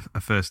of like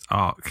a first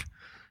arc,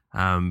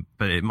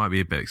 but it might be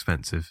a bit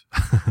expensive,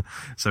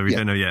 so we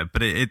don't know yet.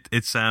 But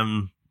it's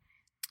going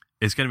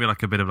to be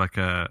like a bit of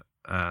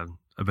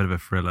a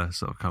thriller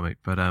sort of comic,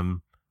 but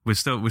we're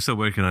still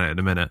working on it at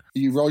the minute. Are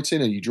you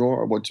writing, or you draw,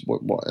 or what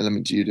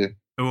element do you do?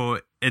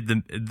 Well,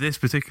 this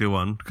particular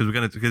one, because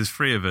there's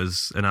 3 of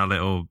us in our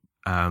little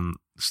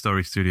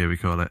story studio, we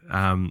call it.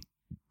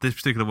 This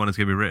particular one is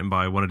going to be written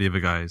by one of the other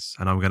guys,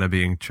 and I'm going to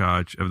be in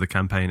charge of the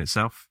campaign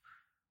itself,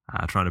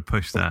 trying to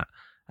push that.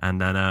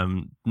 And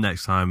then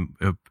next time,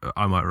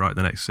 I might write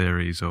the next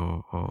series,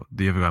 or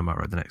the other guy might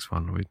write the next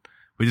one.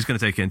 We're just going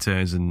to take it in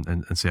turns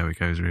and see how it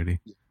goes, really.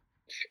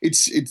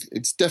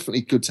 It's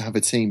definitely good to have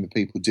a team of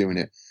people doing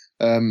it.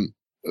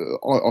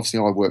 Obviously,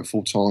 I work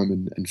full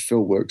time, and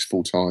Phil works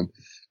full time,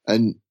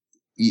 and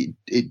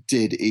it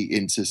did eat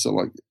into sort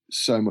of like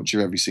so much of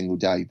every single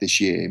day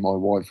this year. My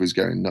wife was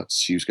going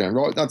nuts. She was going,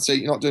 right, that's it,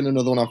 you're not doing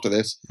another one after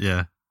this.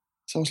 Yeah.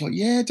 So I was like,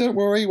 yeah, don't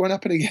worry, it won't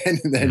happen again.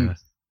 And then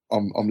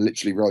I'm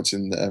literally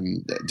writing,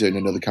 doing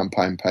another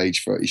campaign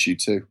page for issue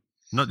 2.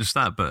 Not just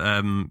that, but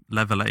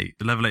Level 8.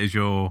 Level 8 is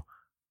your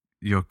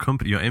your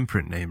company, your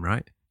imprint name,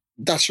 right?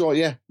 That's right.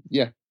 Yeah,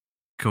 yeah,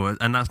 Cool.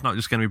 And that's not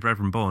just going to be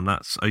Brethren Born.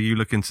 Are you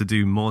looking to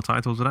do more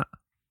titles of that?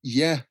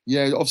 yeah.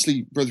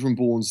 Obviously, Brethren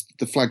Born's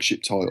the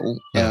flagship title,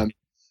 Yeah.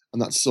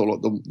 and that's sort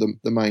of like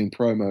the main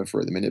promo for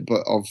it at the minute.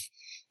 But I've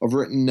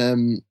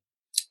written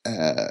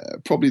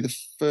probably the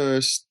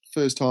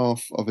first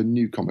half of a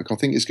new comic. I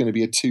think it's going to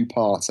be a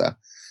two-parter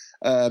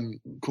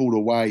called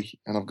Away,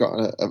 and I've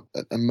got an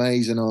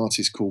amazing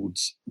artist called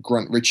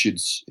Grant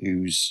Richards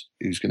who's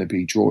going to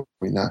be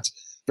drawing that.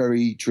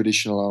 Very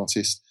traditional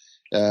artist.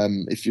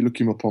 If you look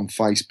him up on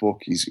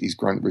Facebook, he's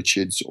Grant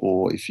Richards,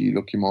 or if you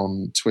look him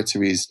on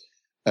Twitter, he's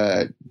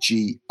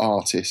G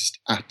Artist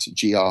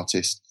 @G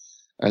Artist.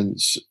 And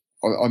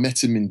I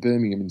met him in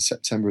Birmingham in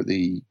September at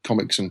the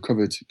Comics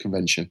Uncovered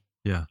convention.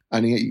 Yeah,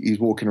 and he's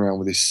walking around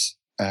with this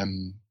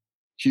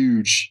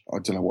huge, I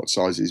don't know what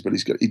size it is, but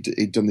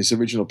he'd done this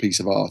original piece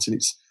of art, and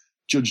it's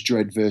Judge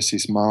Dredd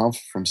versus Marv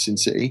from Sin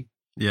City.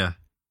 Yeah.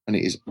 And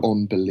it is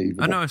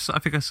unbelievable. I know. I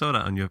think I saw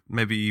that on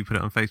maybe you put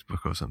it on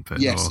Facebook or something.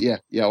 Yes, yeah.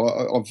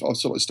 I've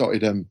sort of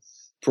started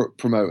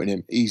promoting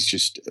him. He's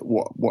just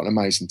what an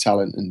amazing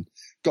talent, and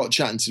got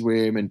chatting to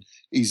him, and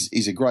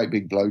he's a great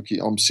big bloke.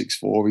 I'm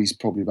 6'4", he's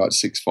probably about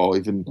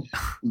 6'5", and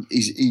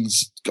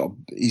he's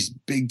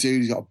big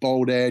dude. He's got a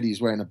bald head.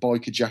 He's wearing a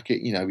biker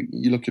jacket. You know,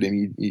 you look at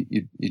him,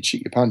 you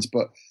cheat your pants.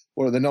 But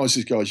one of the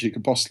nicest guys you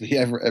could possibly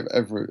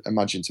ever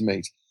imagine to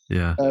meet.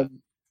 Yeah.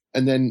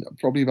 And then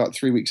probably about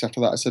 3 weeks after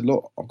that, I said,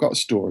 "Look, I've got a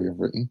story I've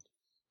written.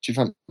 Do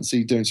you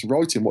fancy doing some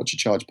writing? What do you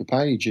charge per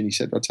page?" And he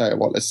said, "I'll tell you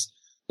what,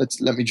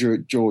 let me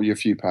draw you a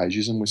few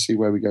pages, and we'll see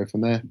where we go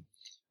from there."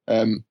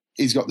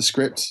 He's got the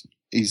script.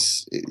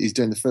 He's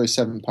doing the first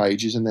 7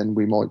 pages, and then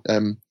we might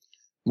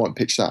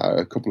pitch that at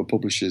a couple of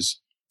publishers.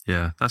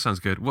 Yeah, that sounds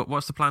good.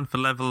 What's the plan for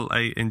Level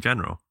 8 in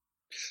general?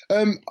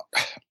 I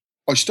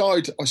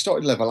started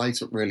Level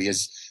 8 up really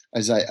as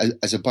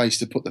a base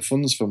to put the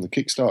funds from the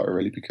Kickstarter,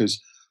 really,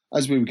 because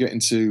as we were getting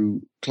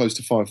to close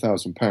to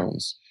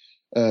 £5,000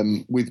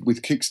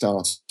 with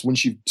Kickstarter,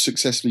 once you've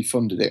successfully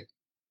funded it,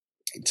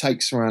 it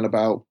takes around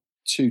about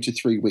 2 to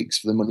 3 weeks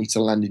for the money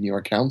to land in your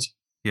account.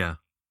 Yeah.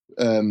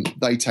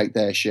 They take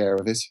their share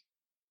of it,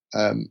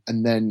 and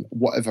then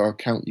whatever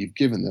account you've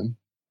given them,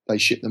 they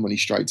ship the money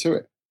straight to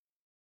it.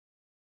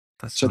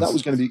 So that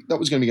was going to be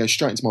going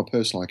straight into my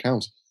personal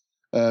account,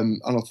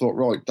 and I thought,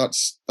 right,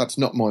 that's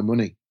not my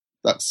money.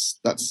 That's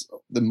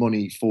the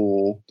money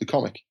for the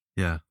comic.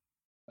 Yeah.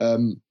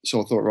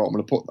 So I thought, right, I'm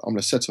going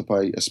to set up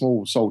a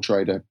small sole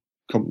trader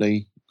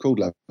company called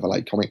Level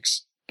 8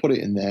 Comics, put it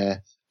in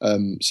there.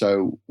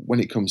 So when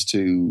it comes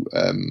to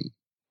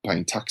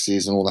paying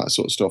taxes and all that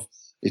sort of stuff,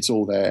 it's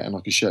all there, and I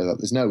can show that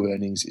there's no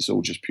earnings. It's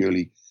all just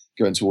purely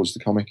going towards the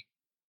comic.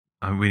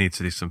 And we need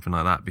to do something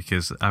like that,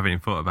 because I haven't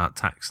even thought about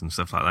tax and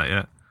stuff like that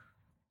yet.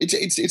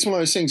 It's one of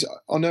those things.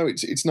 I know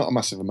it's not a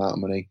massive amount of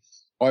money.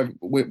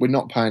 We're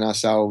not paying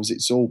ourselves.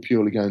 It's all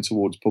purely going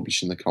towards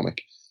publishing the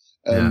comic.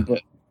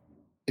 But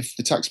if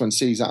the taxman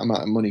sees that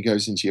amount of money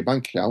goes into your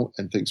bank account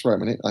and thinks, wait a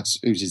minute,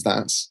 whose is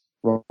that?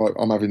 Right,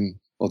 I'm having,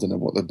 I don't know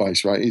what the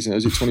base rate is.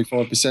 Is it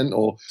 25%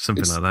 or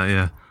something like that?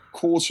 Yeah.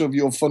 Quarter of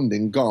your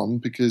funding gone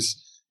because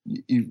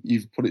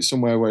you've put it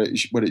somewhere where it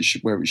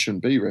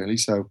shouldn't be, really.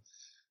 So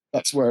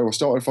that's where I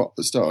started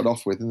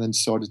off with, and then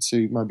decided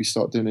to maybe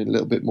start doing it a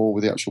little bit more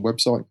with the actual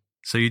website.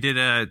 So you did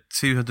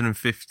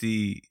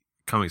 250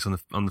 comics on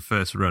the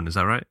first run, is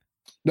that right?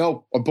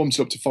 No, I bumped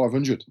it up to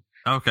 500.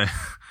 Okay.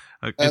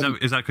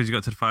 Is that because you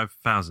got to the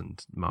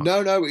 5,000 mark?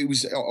 No. It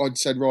was. I'd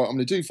said, right, I'm going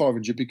to do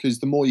 500 because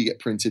the more you get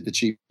printed, the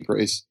cheaper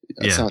it is.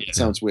 It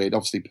sounds weird.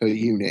 Obviously, per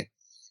unit,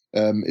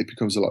 it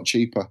becomes a lot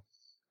cheaper.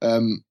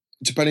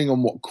 Depending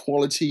on what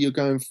quality you're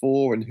going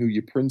for and who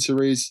your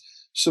printer is,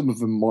 some of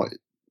them might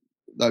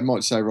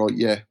say, right,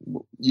 yeah,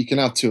 you can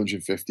have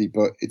 250,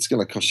 but it's going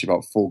to cost you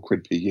about £4 per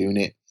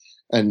unit,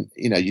 and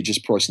you're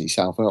just pricing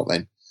yourself out.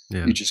 Then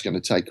you're just going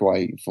to take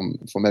away from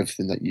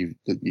everything that you've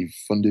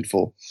funded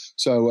for.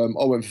 So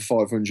I went for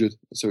 500,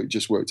 so it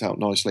just worked out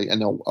nicely,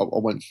 and I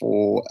went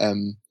for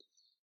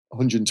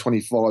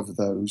 125 of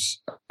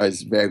those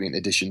as variant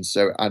editions,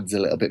 so it adds a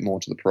little bit more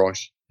to the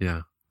price.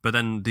 Yeah. But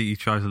then do you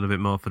charge a little bit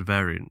more for the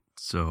variant?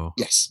 So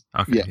yes,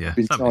 okay, yeah,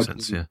 that makes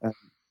sense. Yeah,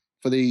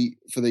 for the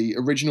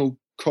original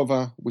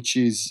cover, which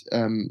is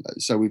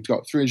so we've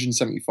got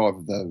 375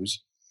 of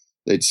those.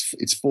 It's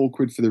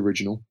 £4 for the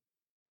original,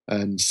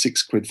 and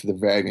 £6 for the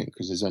variant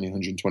because there's only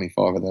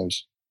 125 of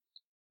those.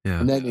 Yeah,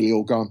 and they're nearly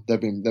all gone.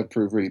 They've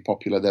proved really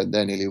popular.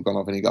 They're nearly all gone.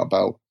 I've only got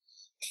about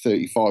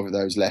 35 of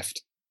those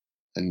left,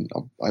 and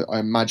I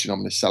imagine I'm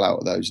going to sell out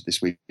of those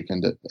this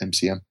weekend at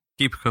MCM.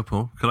 Keep a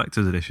couple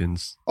collector's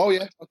editions. Oh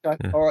yeah, okay,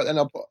 yeah. All right. Then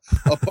I'll put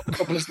a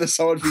couple to the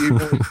side for you.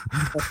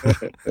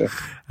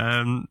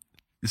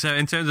 So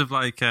in terms of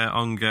like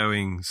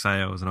ongoing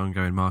sales and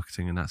ongoing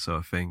marketing and that sort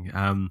of thing,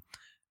 are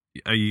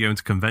you going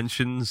to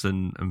conventions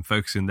and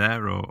focusing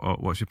there, or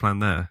what's your plan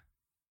there?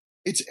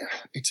 It's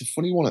a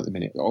funny one at the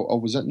minute. I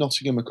was at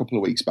Nottingham a couple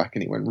of weeks back,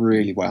 and it went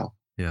really well.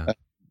 Yeah.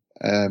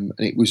 And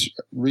it was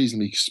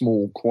reasonably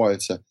small,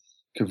 quieter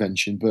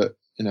convention, but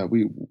I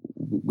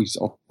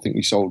think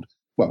we sold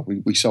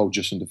we sold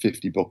just under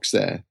 50 books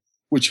there,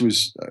 which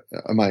was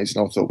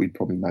amazing. I thought we'd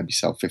probably maybe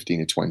sell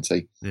 15 or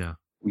 20. Yeah.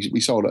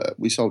 We sold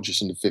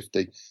just under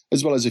 50,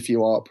 as well as a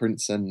few art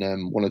prints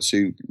and one or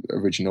two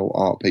original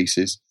art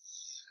pieces.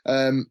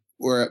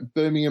 We're at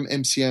Birmingham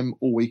MCM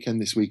all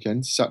weekend this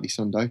weekend, Saturday,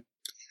 Sunday.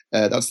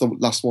 That's the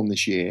last one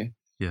this year.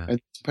 Yeah.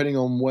 And depending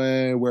on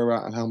where we're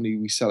at and how many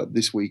we sell at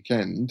this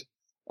weekend,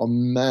 I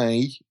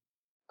may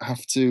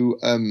have to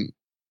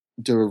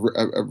do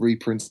a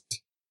reprint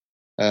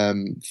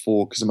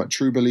because I'm at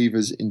True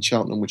Believers in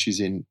Cheltenham, which is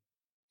in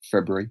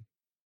February.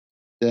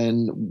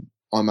 Then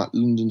I'm at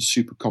London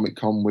Super Comic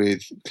Con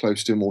with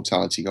Close to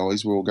Immortality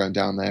guys. We're all going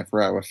down there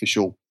for our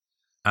official.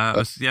 I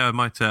was going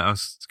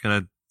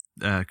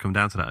to come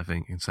down to that, I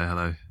think, and say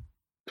hello.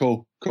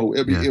 Cool.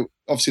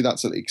 Obviously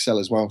that's at Excel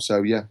as well.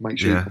 So yeah, make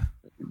sure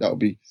that'll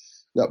be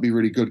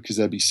really good because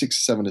there'll be 6 or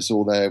 7 of us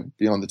all there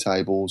behind the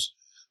tables.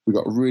 We've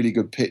got a really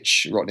good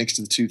pitch right next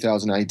to the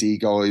 2000 AD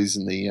guys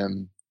and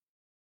the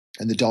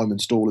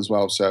Diamond Stall as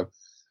well. So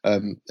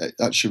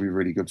that should be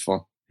really good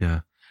fun.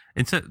 Yeah. Are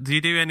you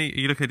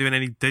looking at doing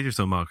any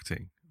digital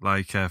marketing,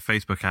 like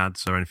Facebook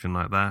ads or anything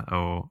like that,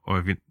 or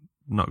have you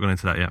not gone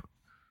into that yet?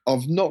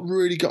 I've not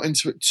really got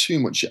into it too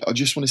much yet. I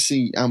just want to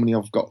see how many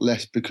I've got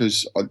left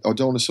because I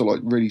don't want to sort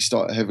of like really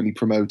start heavily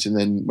promoting.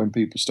 Then when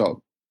people start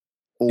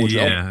ordering,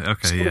 a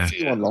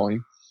few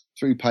online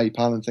through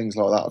PayPal and things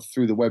like that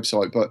through the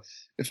website. But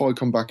if I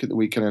come back at the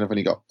weekend and I've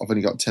only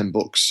got 10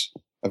 books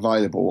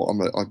available,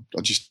 I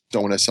just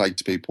don't want to say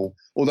to people,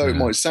 although it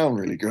might sound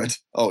really good.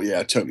 Oh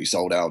yeah, totally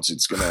sold out.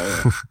 It's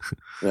gonna,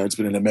 it's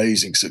been an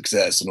amazing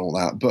success and all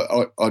that. But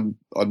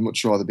I'd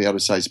much rather be able to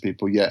say to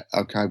people, yeah,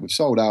 okay, we've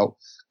sold out.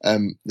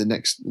 The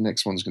next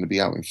one's going to be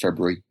out in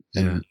February,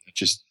 and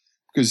just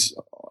because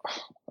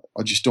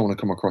I just don't want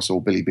to come across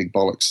all Billy Big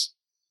Bollocks.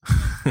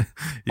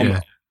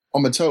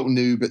 I'm a total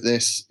noob at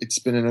this. It's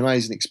been an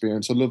amazing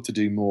experience. I'd love to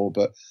do more,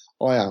 but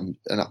I am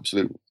an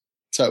absolute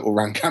total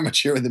rank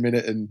amateur at the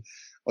minute, and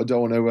I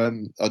don't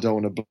want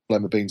to blow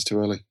my beans too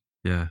early.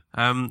 Yeah.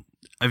 What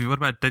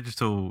about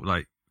digital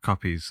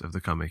copies of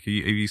the comic? Are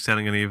you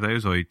selling any of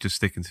those, or are you just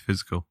sticking to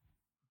physical?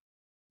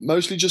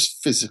 Mostly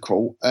just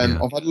physical.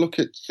 I've had a look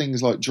at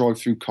things like Drive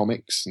Through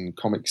Comics and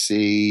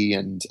Comicsy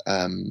and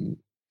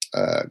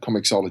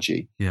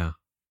Comixology. Yeah.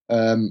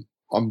 I've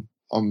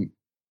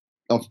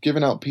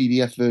given out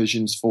PDF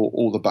versions for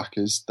all the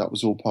backers. That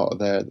was all part of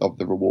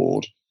the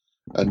reward,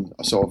 and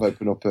so I've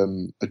opened up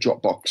a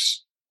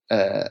Dropbox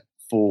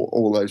for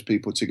all those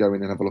people to go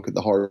in and have a look at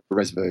the high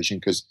res version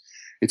because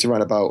it's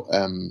around about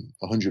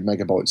 100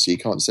 megabytes, so you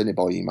can't send it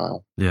by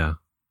email. Yeah.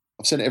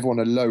 I've sent everyone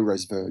a low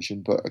res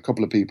version, but a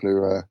couple of people who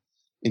are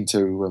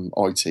into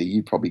IT,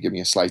 you probably give me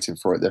a slating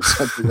for it. They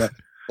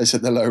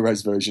said the low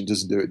res version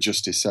doesn't do it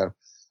justice, so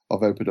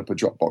I've opened up a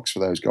Dropbox for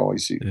those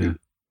guys who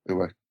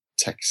are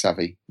tech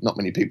savvy. Not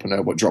many people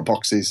know what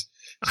Dropbox is.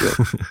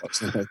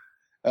 So,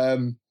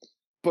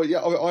 but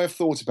yeah, I have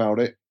thought about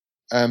it.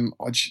 From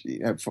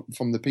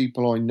the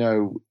people I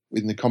know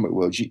in the comic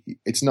world,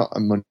 it's not a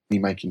money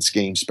making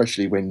scheme,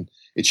 especially when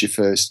it's your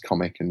first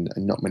comic and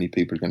not many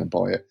people are going to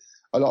buy it.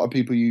 A lot of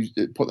people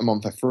put them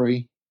on for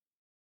free.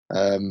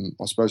 I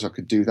suppose I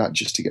could do that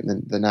just to get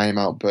the name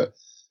out, but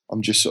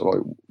I'm just sort of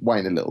like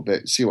waiting a little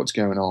bit, see what's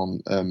going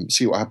on,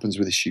 see what happens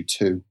with issue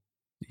 2.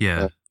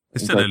 Yeah,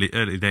 it's still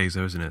early days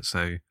though, isn't it?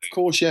 So of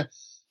course, yeah.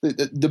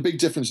 The big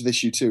difference with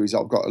issue 2 is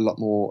I've got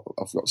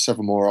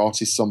several more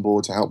artists on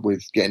board to help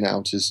with getting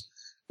out as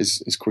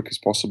quick as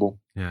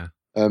possible. Yeah.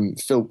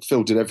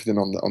 Phil did everything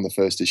on the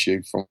first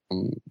issue, from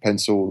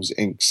pencils,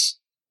 inks,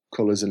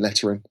 colours, and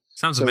lettering.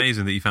 Sounds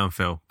amazing that you found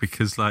Phil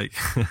because he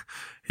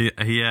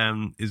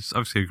is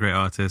obviously a great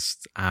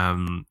artist.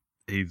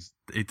 He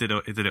did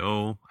it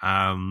all.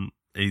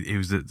 He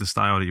was the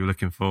style that you were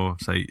looking for.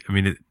 So I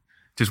mean,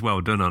 just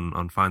well done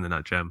on finding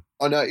that gem.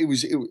 I know it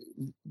was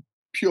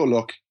pure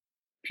luck.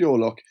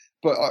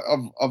 But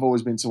I've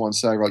always been to one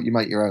say, right, you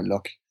make your own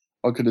luck.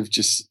 I could have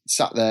just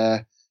sat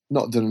there,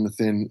 not done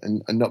anything,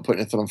 and not put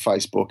anything on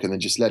Facebook, and then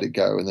just let it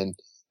go, and then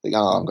think,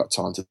 I haven't got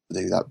time to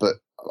do that. But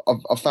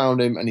I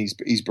found him, and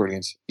he's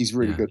brilliant. He's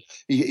really good.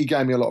 He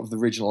gave me a lot of the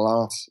original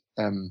art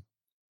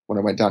when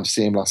I went down to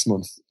see him last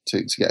month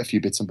to get a few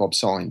bits and bobs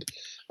signed.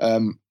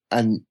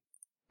 And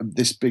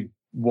this big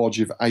wad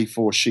of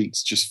A4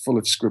 sheets just full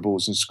of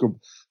scribbles and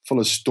full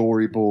of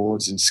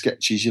storyboards and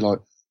sketches. You're like,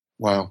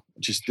 wow, I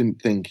just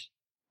didn't think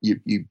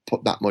you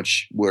put that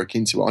much work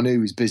into it. I knew he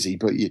was busy,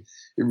 but it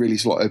really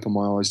sort of opened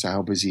my eyes to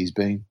how busy he's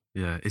been.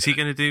 Yeah. Is he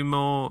going to do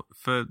more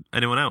for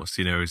anyone else?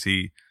 Is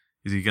he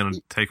going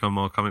to take on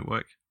more comic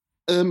work?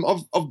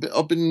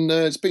 I've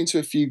been speaking to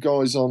a few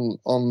guys on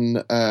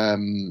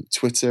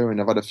Twitter,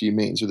 and I've had a few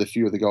meetings with a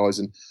few of the guys,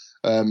 and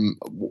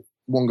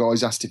one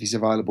guy's asked if he's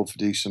available to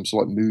do some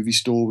sort of movie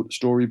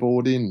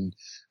storyboarding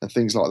and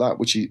things like that,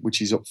 which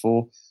he's up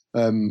for.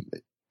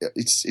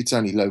 It's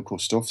only local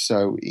stuff,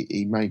 so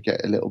he may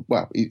get a little.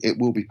 Well, it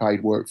will be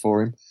paid work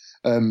for him,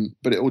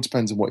 but it all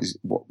depends on he's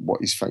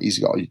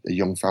got a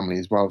young family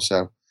as well.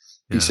 So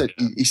he said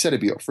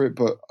he'd be up for it,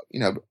 but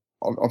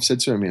I've said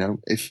to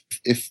him,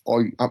 if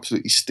I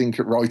absolutely stink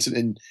at writing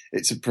and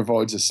it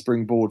provides a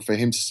springboard for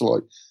him to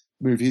sort of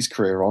move his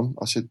career on,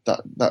 I said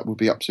that would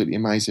be absolutely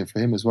amazing for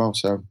him as well.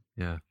 So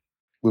yeah,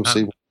 we'll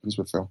see what happens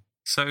with Phil.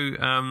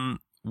 So,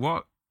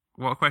 what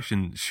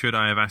question should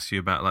I have asked you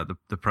about, like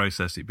the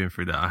process that you've been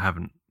through that I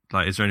haven't?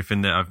 Like, is there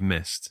anything that I've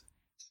missed?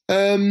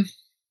 I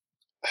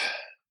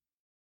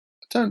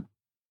don't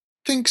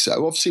think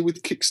so. Obviously,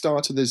 with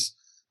Kickstarter, there's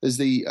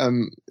the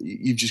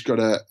you've just got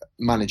to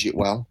manage it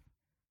well.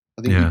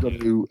 I think you've got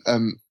to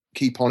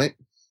keep on it.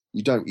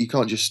 You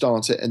can't just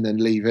start it and then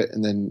leave it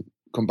and then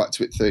come back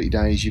to it 30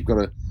 days. You've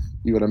got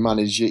to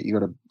manage it. You've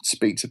got to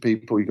speak to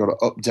people. You've got to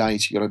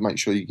update. You've got to make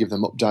sure you give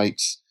them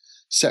updates.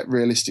 Set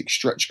realistic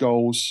stretch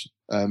goals.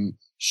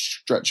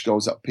 Stretch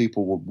goals that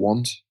people would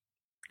want.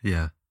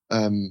 Yeah.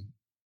 To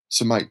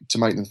make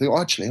them think,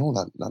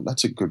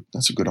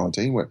 that's a good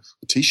idea. Where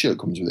a T-shirt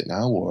comes with it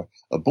now, or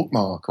a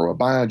bookmark, or a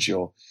badge,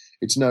 or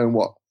it's knowing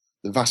what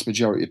the vast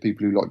majority of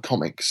people who like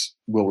comics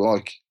will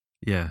like.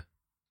 Yeah.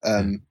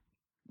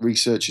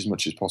 Research as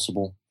much as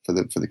possible for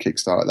the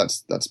Kickstarter.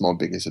 That's my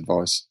biggest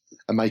advice.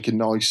 And make a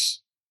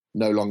nice,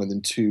 no longer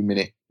than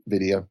 2-minute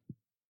video.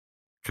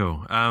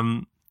 Cool.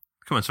 Come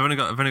on. So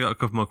I've only got a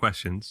couple more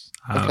questions.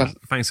 Okay.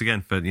 Thanks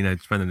again for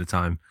spending the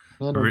time.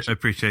 I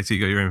appreciate it.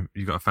 You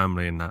got a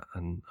family and that,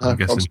 and I'm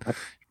guessing you've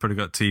probably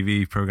got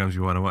TV programs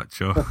you want to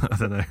watch, or I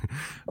don't know.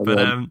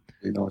 But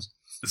nice.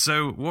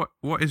 So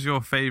what is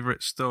your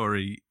favourite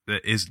story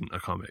that isn't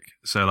a comic?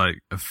 So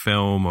like a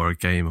film or a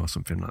game or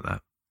something like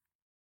that.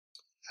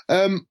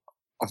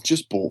 I've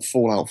just bought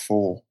Fallout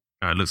 4.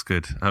 Oh, it looks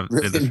good. It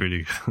looks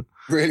really good.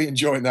 Really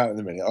enjoying that at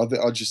the minute. I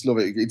just love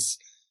it.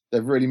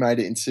 They've really made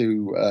it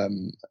into.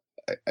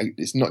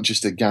 It's not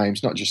just a game.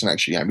 It's not just an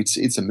action game.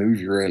 It's a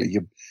movie. Really,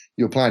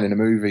 you're playing in a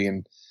movie,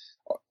 and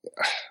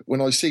when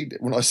I see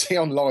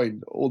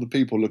online all the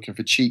people looking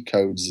for cheat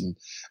codes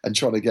and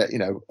trying to get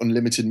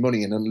unlimited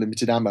money and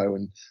unlimited ammo,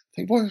 and I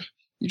think, well,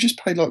 you just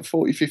paid like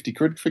 40-50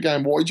 quid for a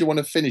game. Why do you want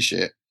to finish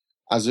it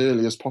as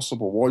early as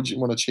possible? Why do you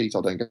want to cheat?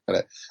 I don't get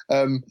it.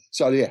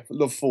 So yeah,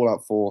 love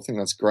Fallout 4. I think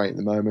that's great at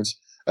the moment.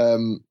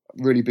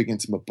 Really big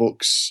into my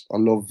books. I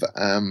love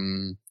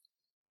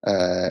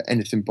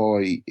anything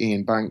by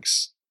Ian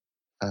Banks.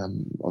 I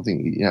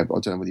think I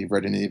don't know whether you've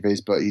read any of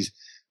his, but he's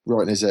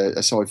writing as a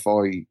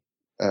sci-fi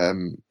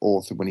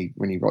author when he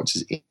writes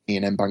as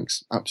Ian M.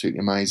 Banks. Absolutely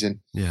amazing.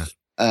 Yeah.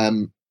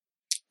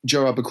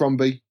 Joe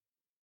Abercrombie,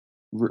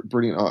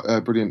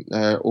 brilliant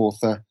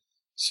author.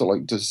 Sort of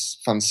like does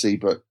fantasy,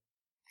 but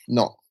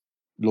not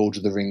Lord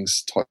of the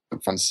Rings type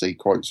of fantasy.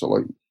 Quite sort of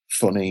like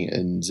funny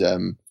and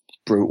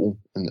brutal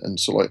and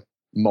sort of like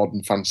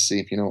modern fantasy,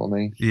 if you know what I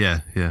mean.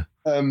 Yeah, yeah.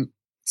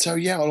 So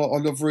yeah, I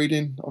love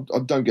reading. I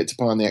don't get to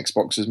play on the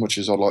Xbox as much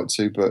as I'd like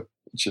to, but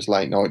it's just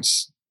late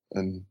nights,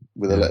 and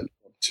with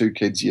 2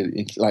 kids,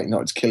 late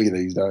nights kill you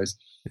these days.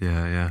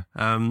 Yeah,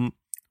 yeah.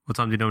 What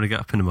time do you normally get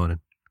up in the morning?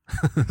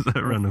 Is that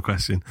a random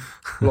question?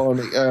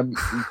 Blimey,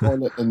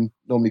 and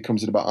normally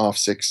comes at about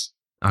 6:30.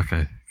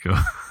 Okay, cool.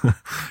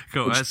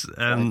 Cool.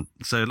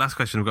 So last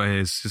question I've got here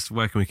is just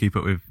where can we keep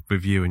up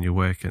with you and your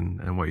work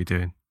and what you're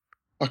doing?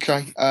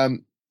 Okay.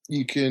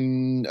 You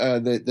can,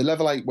 the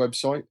Level 8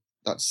 website,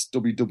 that's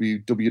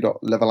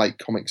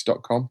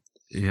www.level8comics.com.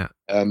 Yeah.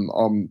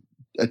 I'm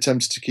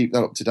attempting to keep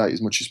that up to date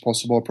as much as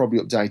possible. I'll probably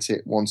update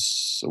it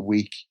once a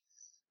week,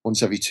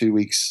 once every 2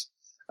 weeks.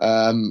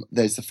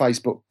 There's the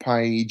Facebook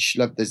page.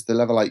 There's the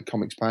Level 8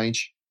 Comics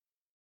page.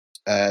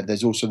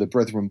 There's also the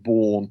Brethren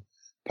Born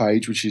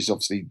page, which is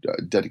obviously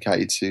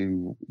dedicated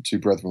to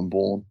Brethren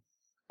Born.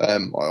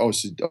 I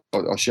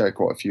share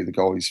quite a few of the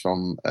guys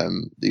from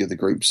the other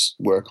groups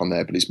work on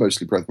there, but it's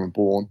mostly Brethren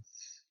Born.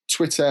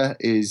 Twitter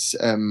is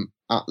at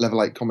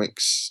Level 8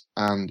 Comics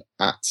and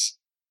at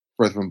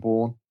Brethren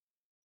Born.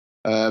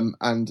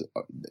 And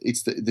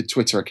it's the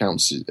Twitter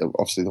accounts,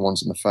 obviously the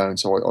ones on the phone,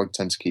 so I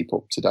tend to keep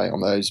up to date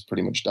on those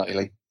pretty much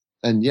daily.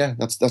 And yeah,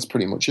 that's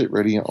pretty much it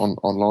really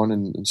online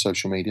and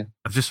social media.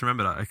 I've just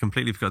remembered I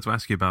completely forgot to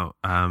ask you about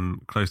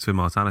Close to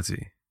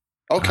Immortality.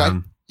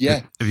 Okay.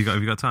 Yeah. Have you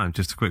got time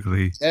just to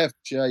quickly? Yeah.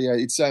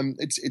 It's a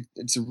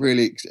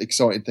really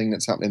exciting thing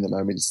that's happening at the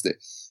moment.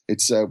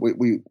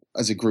 We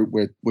as a group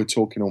we're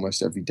talking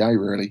almost every day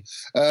really.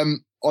 I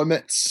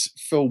met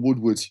Phil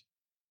Woodward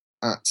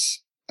at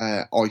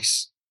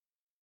ICE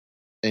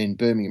in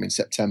Birmingham in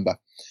September.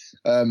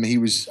 I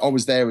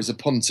was there as a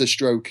punter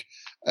stroke.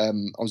 I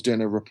was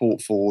doing a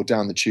report for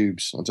Down the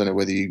Tubes. I don't know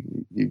whether you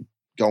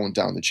go on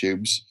Down the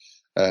Tubes,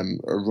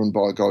 run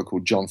by a guy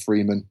called John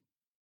Freeman,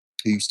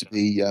 who used to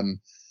be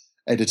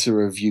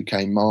editor of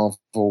UK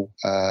Marvel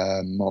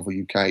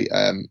UK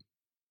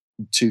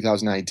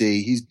 2000 AD.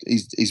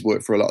 He's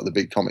worked for a lot of the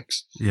big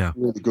comics. Yeah,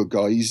 really good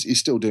guy. He's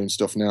still doing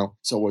stuff now.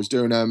 So I was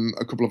doing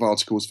a couple of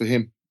articles for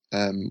him,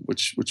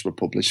 which were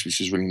published, which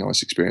was a really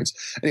nice experience.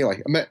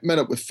 Anyway, I met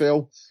up with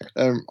Phil.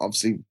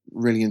 Obviously,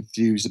 really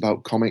enthused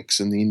about comics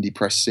and the indie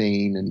press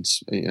scene, and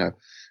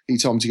he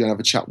told me to go and have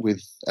a chat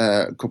with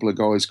a couple of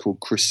guys called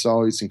Chris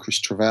Sides and Chris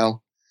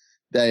Travell.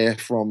 They're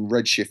from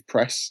Redshift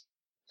Press.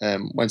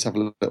 went to have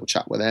a little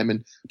chat with them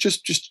and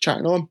just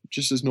chatting on,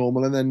 just as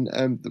normal. And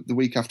then the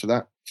week after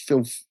that,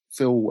 Phil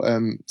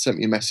sent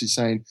me a message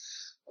saying,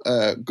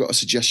 got a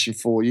suggestion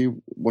for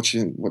you.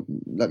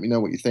 Let me know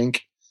what you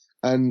think.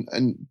 And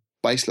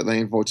basically they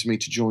invited me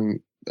to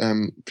join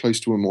Close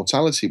to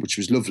Immortality, which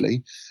was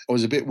lovely. I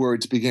was a bit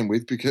worried to begin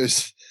with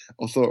because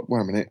I thought,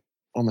 wait a minute,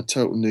 I'm a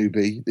total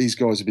newbie. These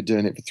guys have been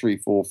doing it for 3,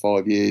 4,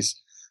 5 years.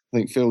 I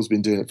think Phil's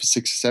been doing it for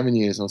 6 or 7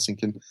 years. And I was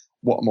thinking,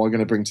 what am I going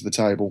to bring to the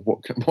table?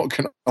 What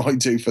can I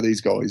do for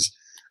these guys?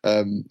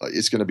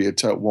 It's going to be a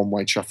total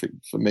one-way traffic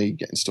for me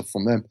getting stuff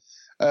from them.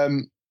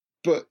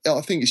 But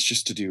I think it's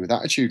just to do with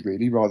attitude,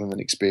 really, rather than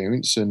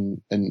experience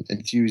and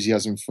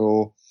enthusiasm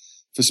for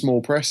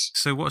small press.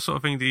 So, what sort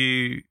of thing do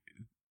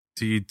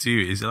you do?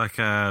 Is it like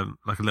a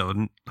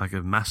little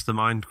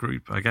mastermind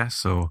group, I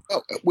guess, or?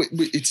 Well,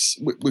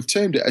 we've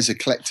termed it as a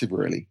collective.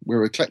 Really,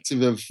 we're a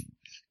collective of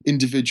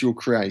individual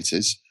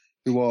creators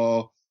who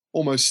are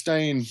almost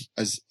staying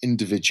as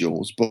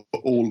individuals, but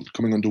all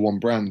coming under one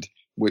brand,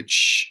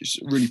 which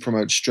really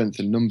promotes strength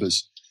in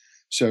numbers.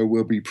 So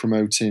we'll be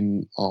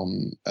promoting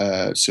on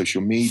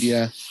social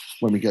media,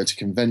 when we go to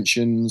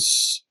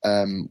conventions,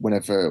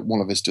 whenever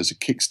one of us does a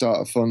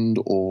Kickstarter fund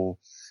or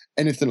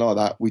anything like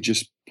that, we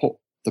just put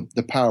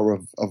the power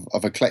of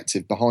a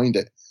collective behind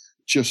it,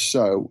 just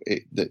so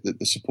the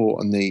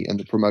support and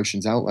the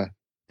promotion's out there.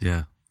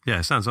 Yeah,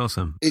 it sounds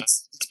awesome.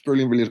 It's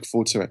brilliant. Really looking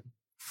forward to it.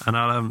 And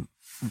I'll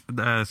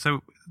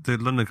so the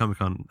London Comic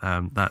Con,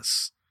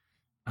 that's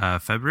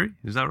February,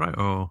 is that right?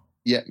 Or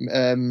yeah,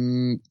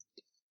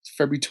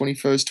 February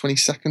 21st,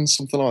 22nd,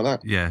 something like that.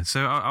 Yeah,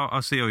 so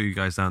I'll see all you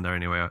guys down there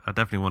anyway. I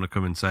definitely want to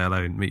come and say hello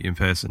and meet you in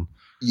person.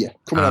 Yeah,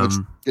 come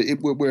on.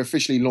 We're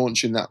officially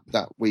launching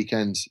that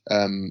weekend,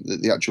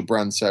 the actual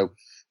brand. So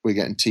we're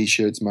getting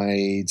T-shirts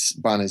made,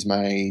 banners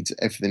made,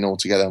 everything all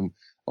together. I'm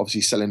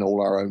obviously selling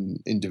all our own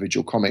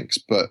individual comics,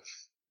 but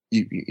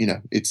you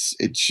know, it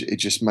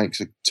just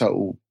makes a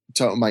total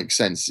makes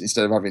sense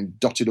instead of having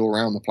dotted all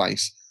around the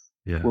place.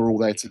 Yeah, we're all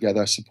there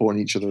together,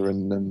 supporting each other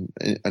and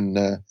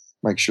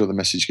make sure the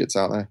message gets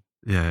out there.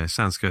 Yeah, it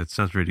sounds good.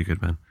 Sounds really good,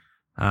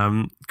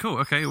 man. Cool.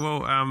 Okay.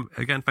 Well,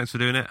 again, thanks for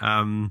doing it.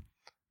 Have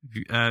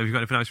you got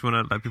anything else you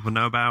want to let people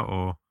know about,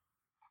 or?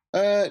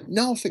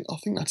 No, I think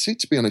that's it.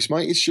 To be honest,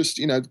 mate, it's just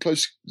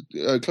close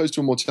to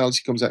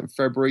Immortality comes out in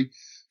February.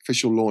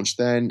 Official launch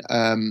then.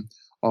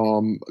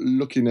 I'm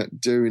looking at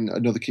doing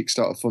another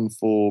Kickstarter fund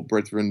for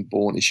Brethren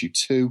Born issue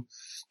 2.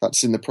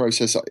 That's in the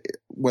process.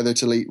 Whether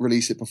to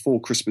release it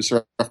before Christmas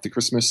or after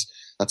Christmas,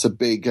 that's a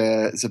big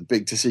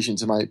decision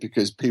to make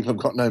because people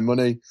have got no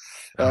money.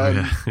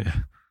 Yeah.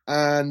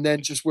 And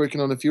then just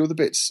working on a few other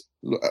bits.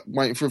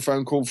 Waiting for a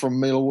phone call from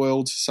Meal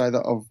World to say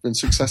that I've been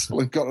successful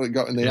and got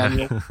in the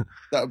annual.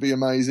 That would be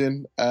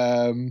amazing.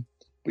 But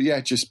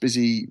yeah, just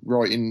busy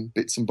writing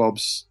bits and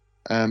bobs.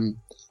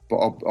 But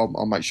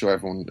I'll make sure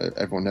everyone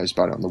knows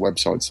about it on the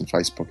websites and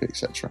Facebook,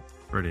 etc.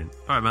 Brilliant.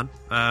 All right,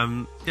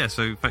 man. Yeah.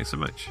 So thanks so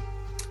much.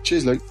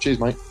 Cheers, Luke. Cheers,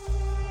 mate.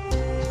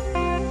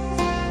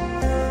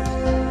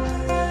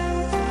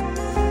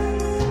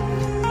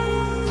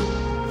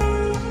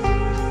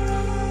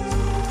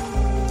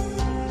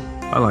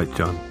 I like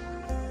John,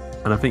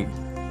 and I think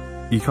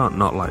you can't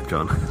not like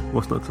John.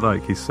 What's not to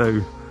like? He's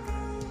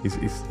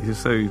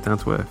just so down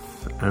to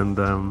earth,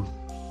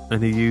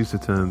 and he used the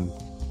term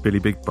Billy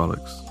Big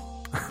Bollocks,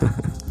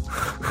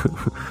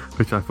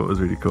 which I thought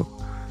was really cool.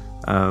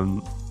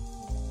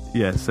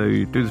 Yeah,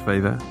 so do us a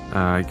favour,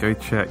 go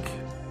check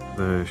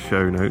the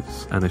show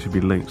notes, and there should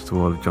be links to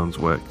all of John's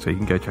work, so you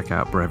can go check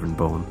out Brethren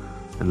Born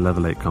and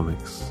Level 8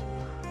 Comics.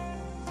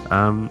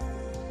 Other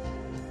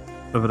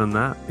than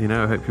that,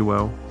 I hope you're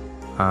well.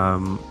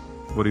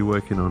 What are you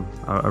working on?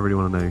 I really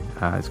want to know.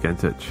 Let's get in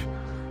touch.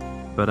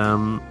 But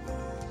I'm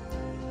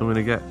going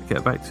to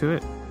get back to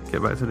it.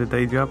 Get back to the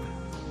day job.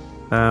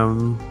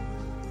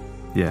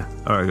 Yeah.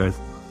 All right, guys.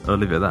 I'll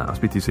leave it at that. I'll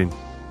speak to you soon.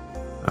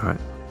 All right.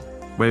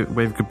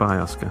 Wave goodbye,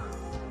 Oscar.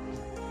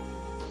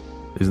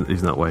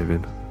 He's not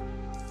waving.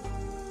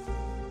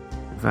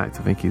 In fact,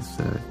 I think he's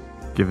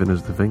giving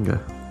us the finger.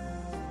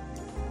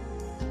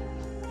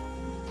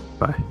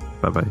 Bye.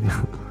 Bye-bye.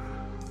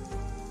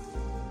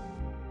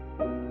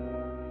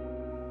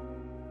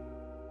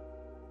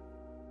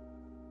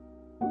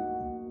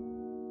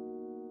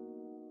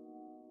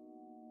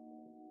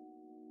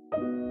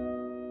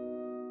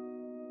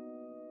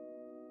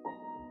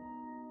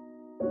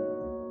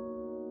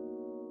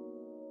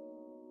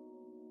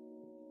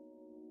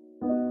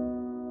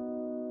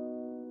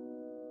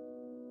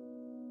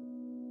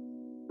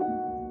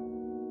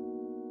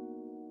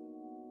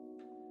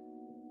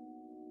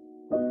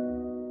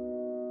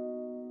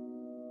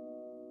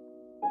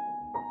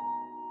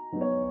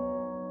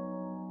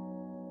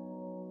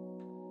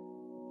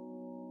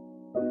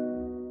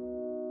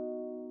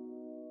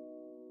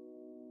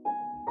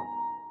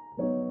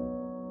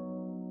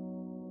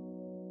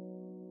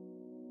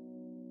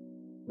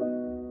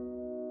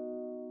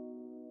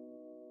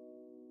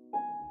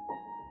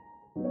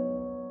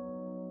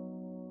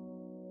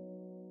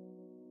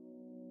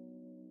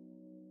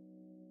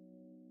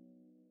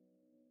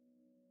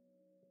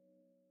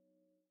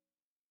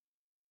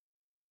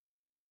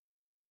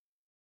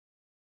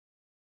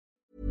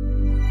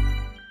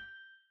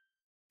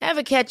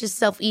 Ever catch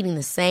yourself eating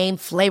the same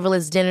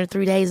flavorless dinner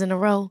 3 days in a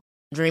row?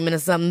 Dreaming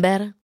of something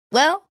better?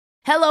 Well,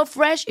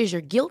 HelloFresh is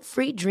your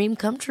guilt-free dream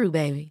come true,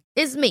 baby.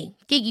 It's me,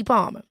 Keke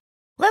Palmer.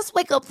 Let's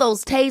wake up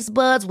those taste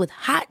buds with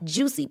hot,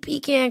 juicy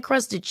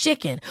pecan-crusted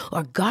chicken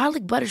or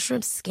garlic butter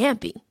shrimp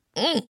scampi.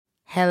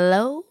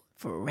 Hello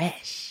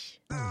Fresh.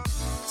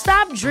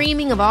 Stop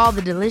dreaming of all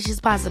the delicious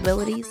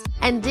possibilities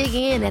and dig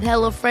in at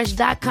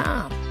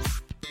HelloFresh.com.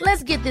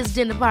 Let's get this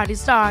dinner party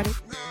started.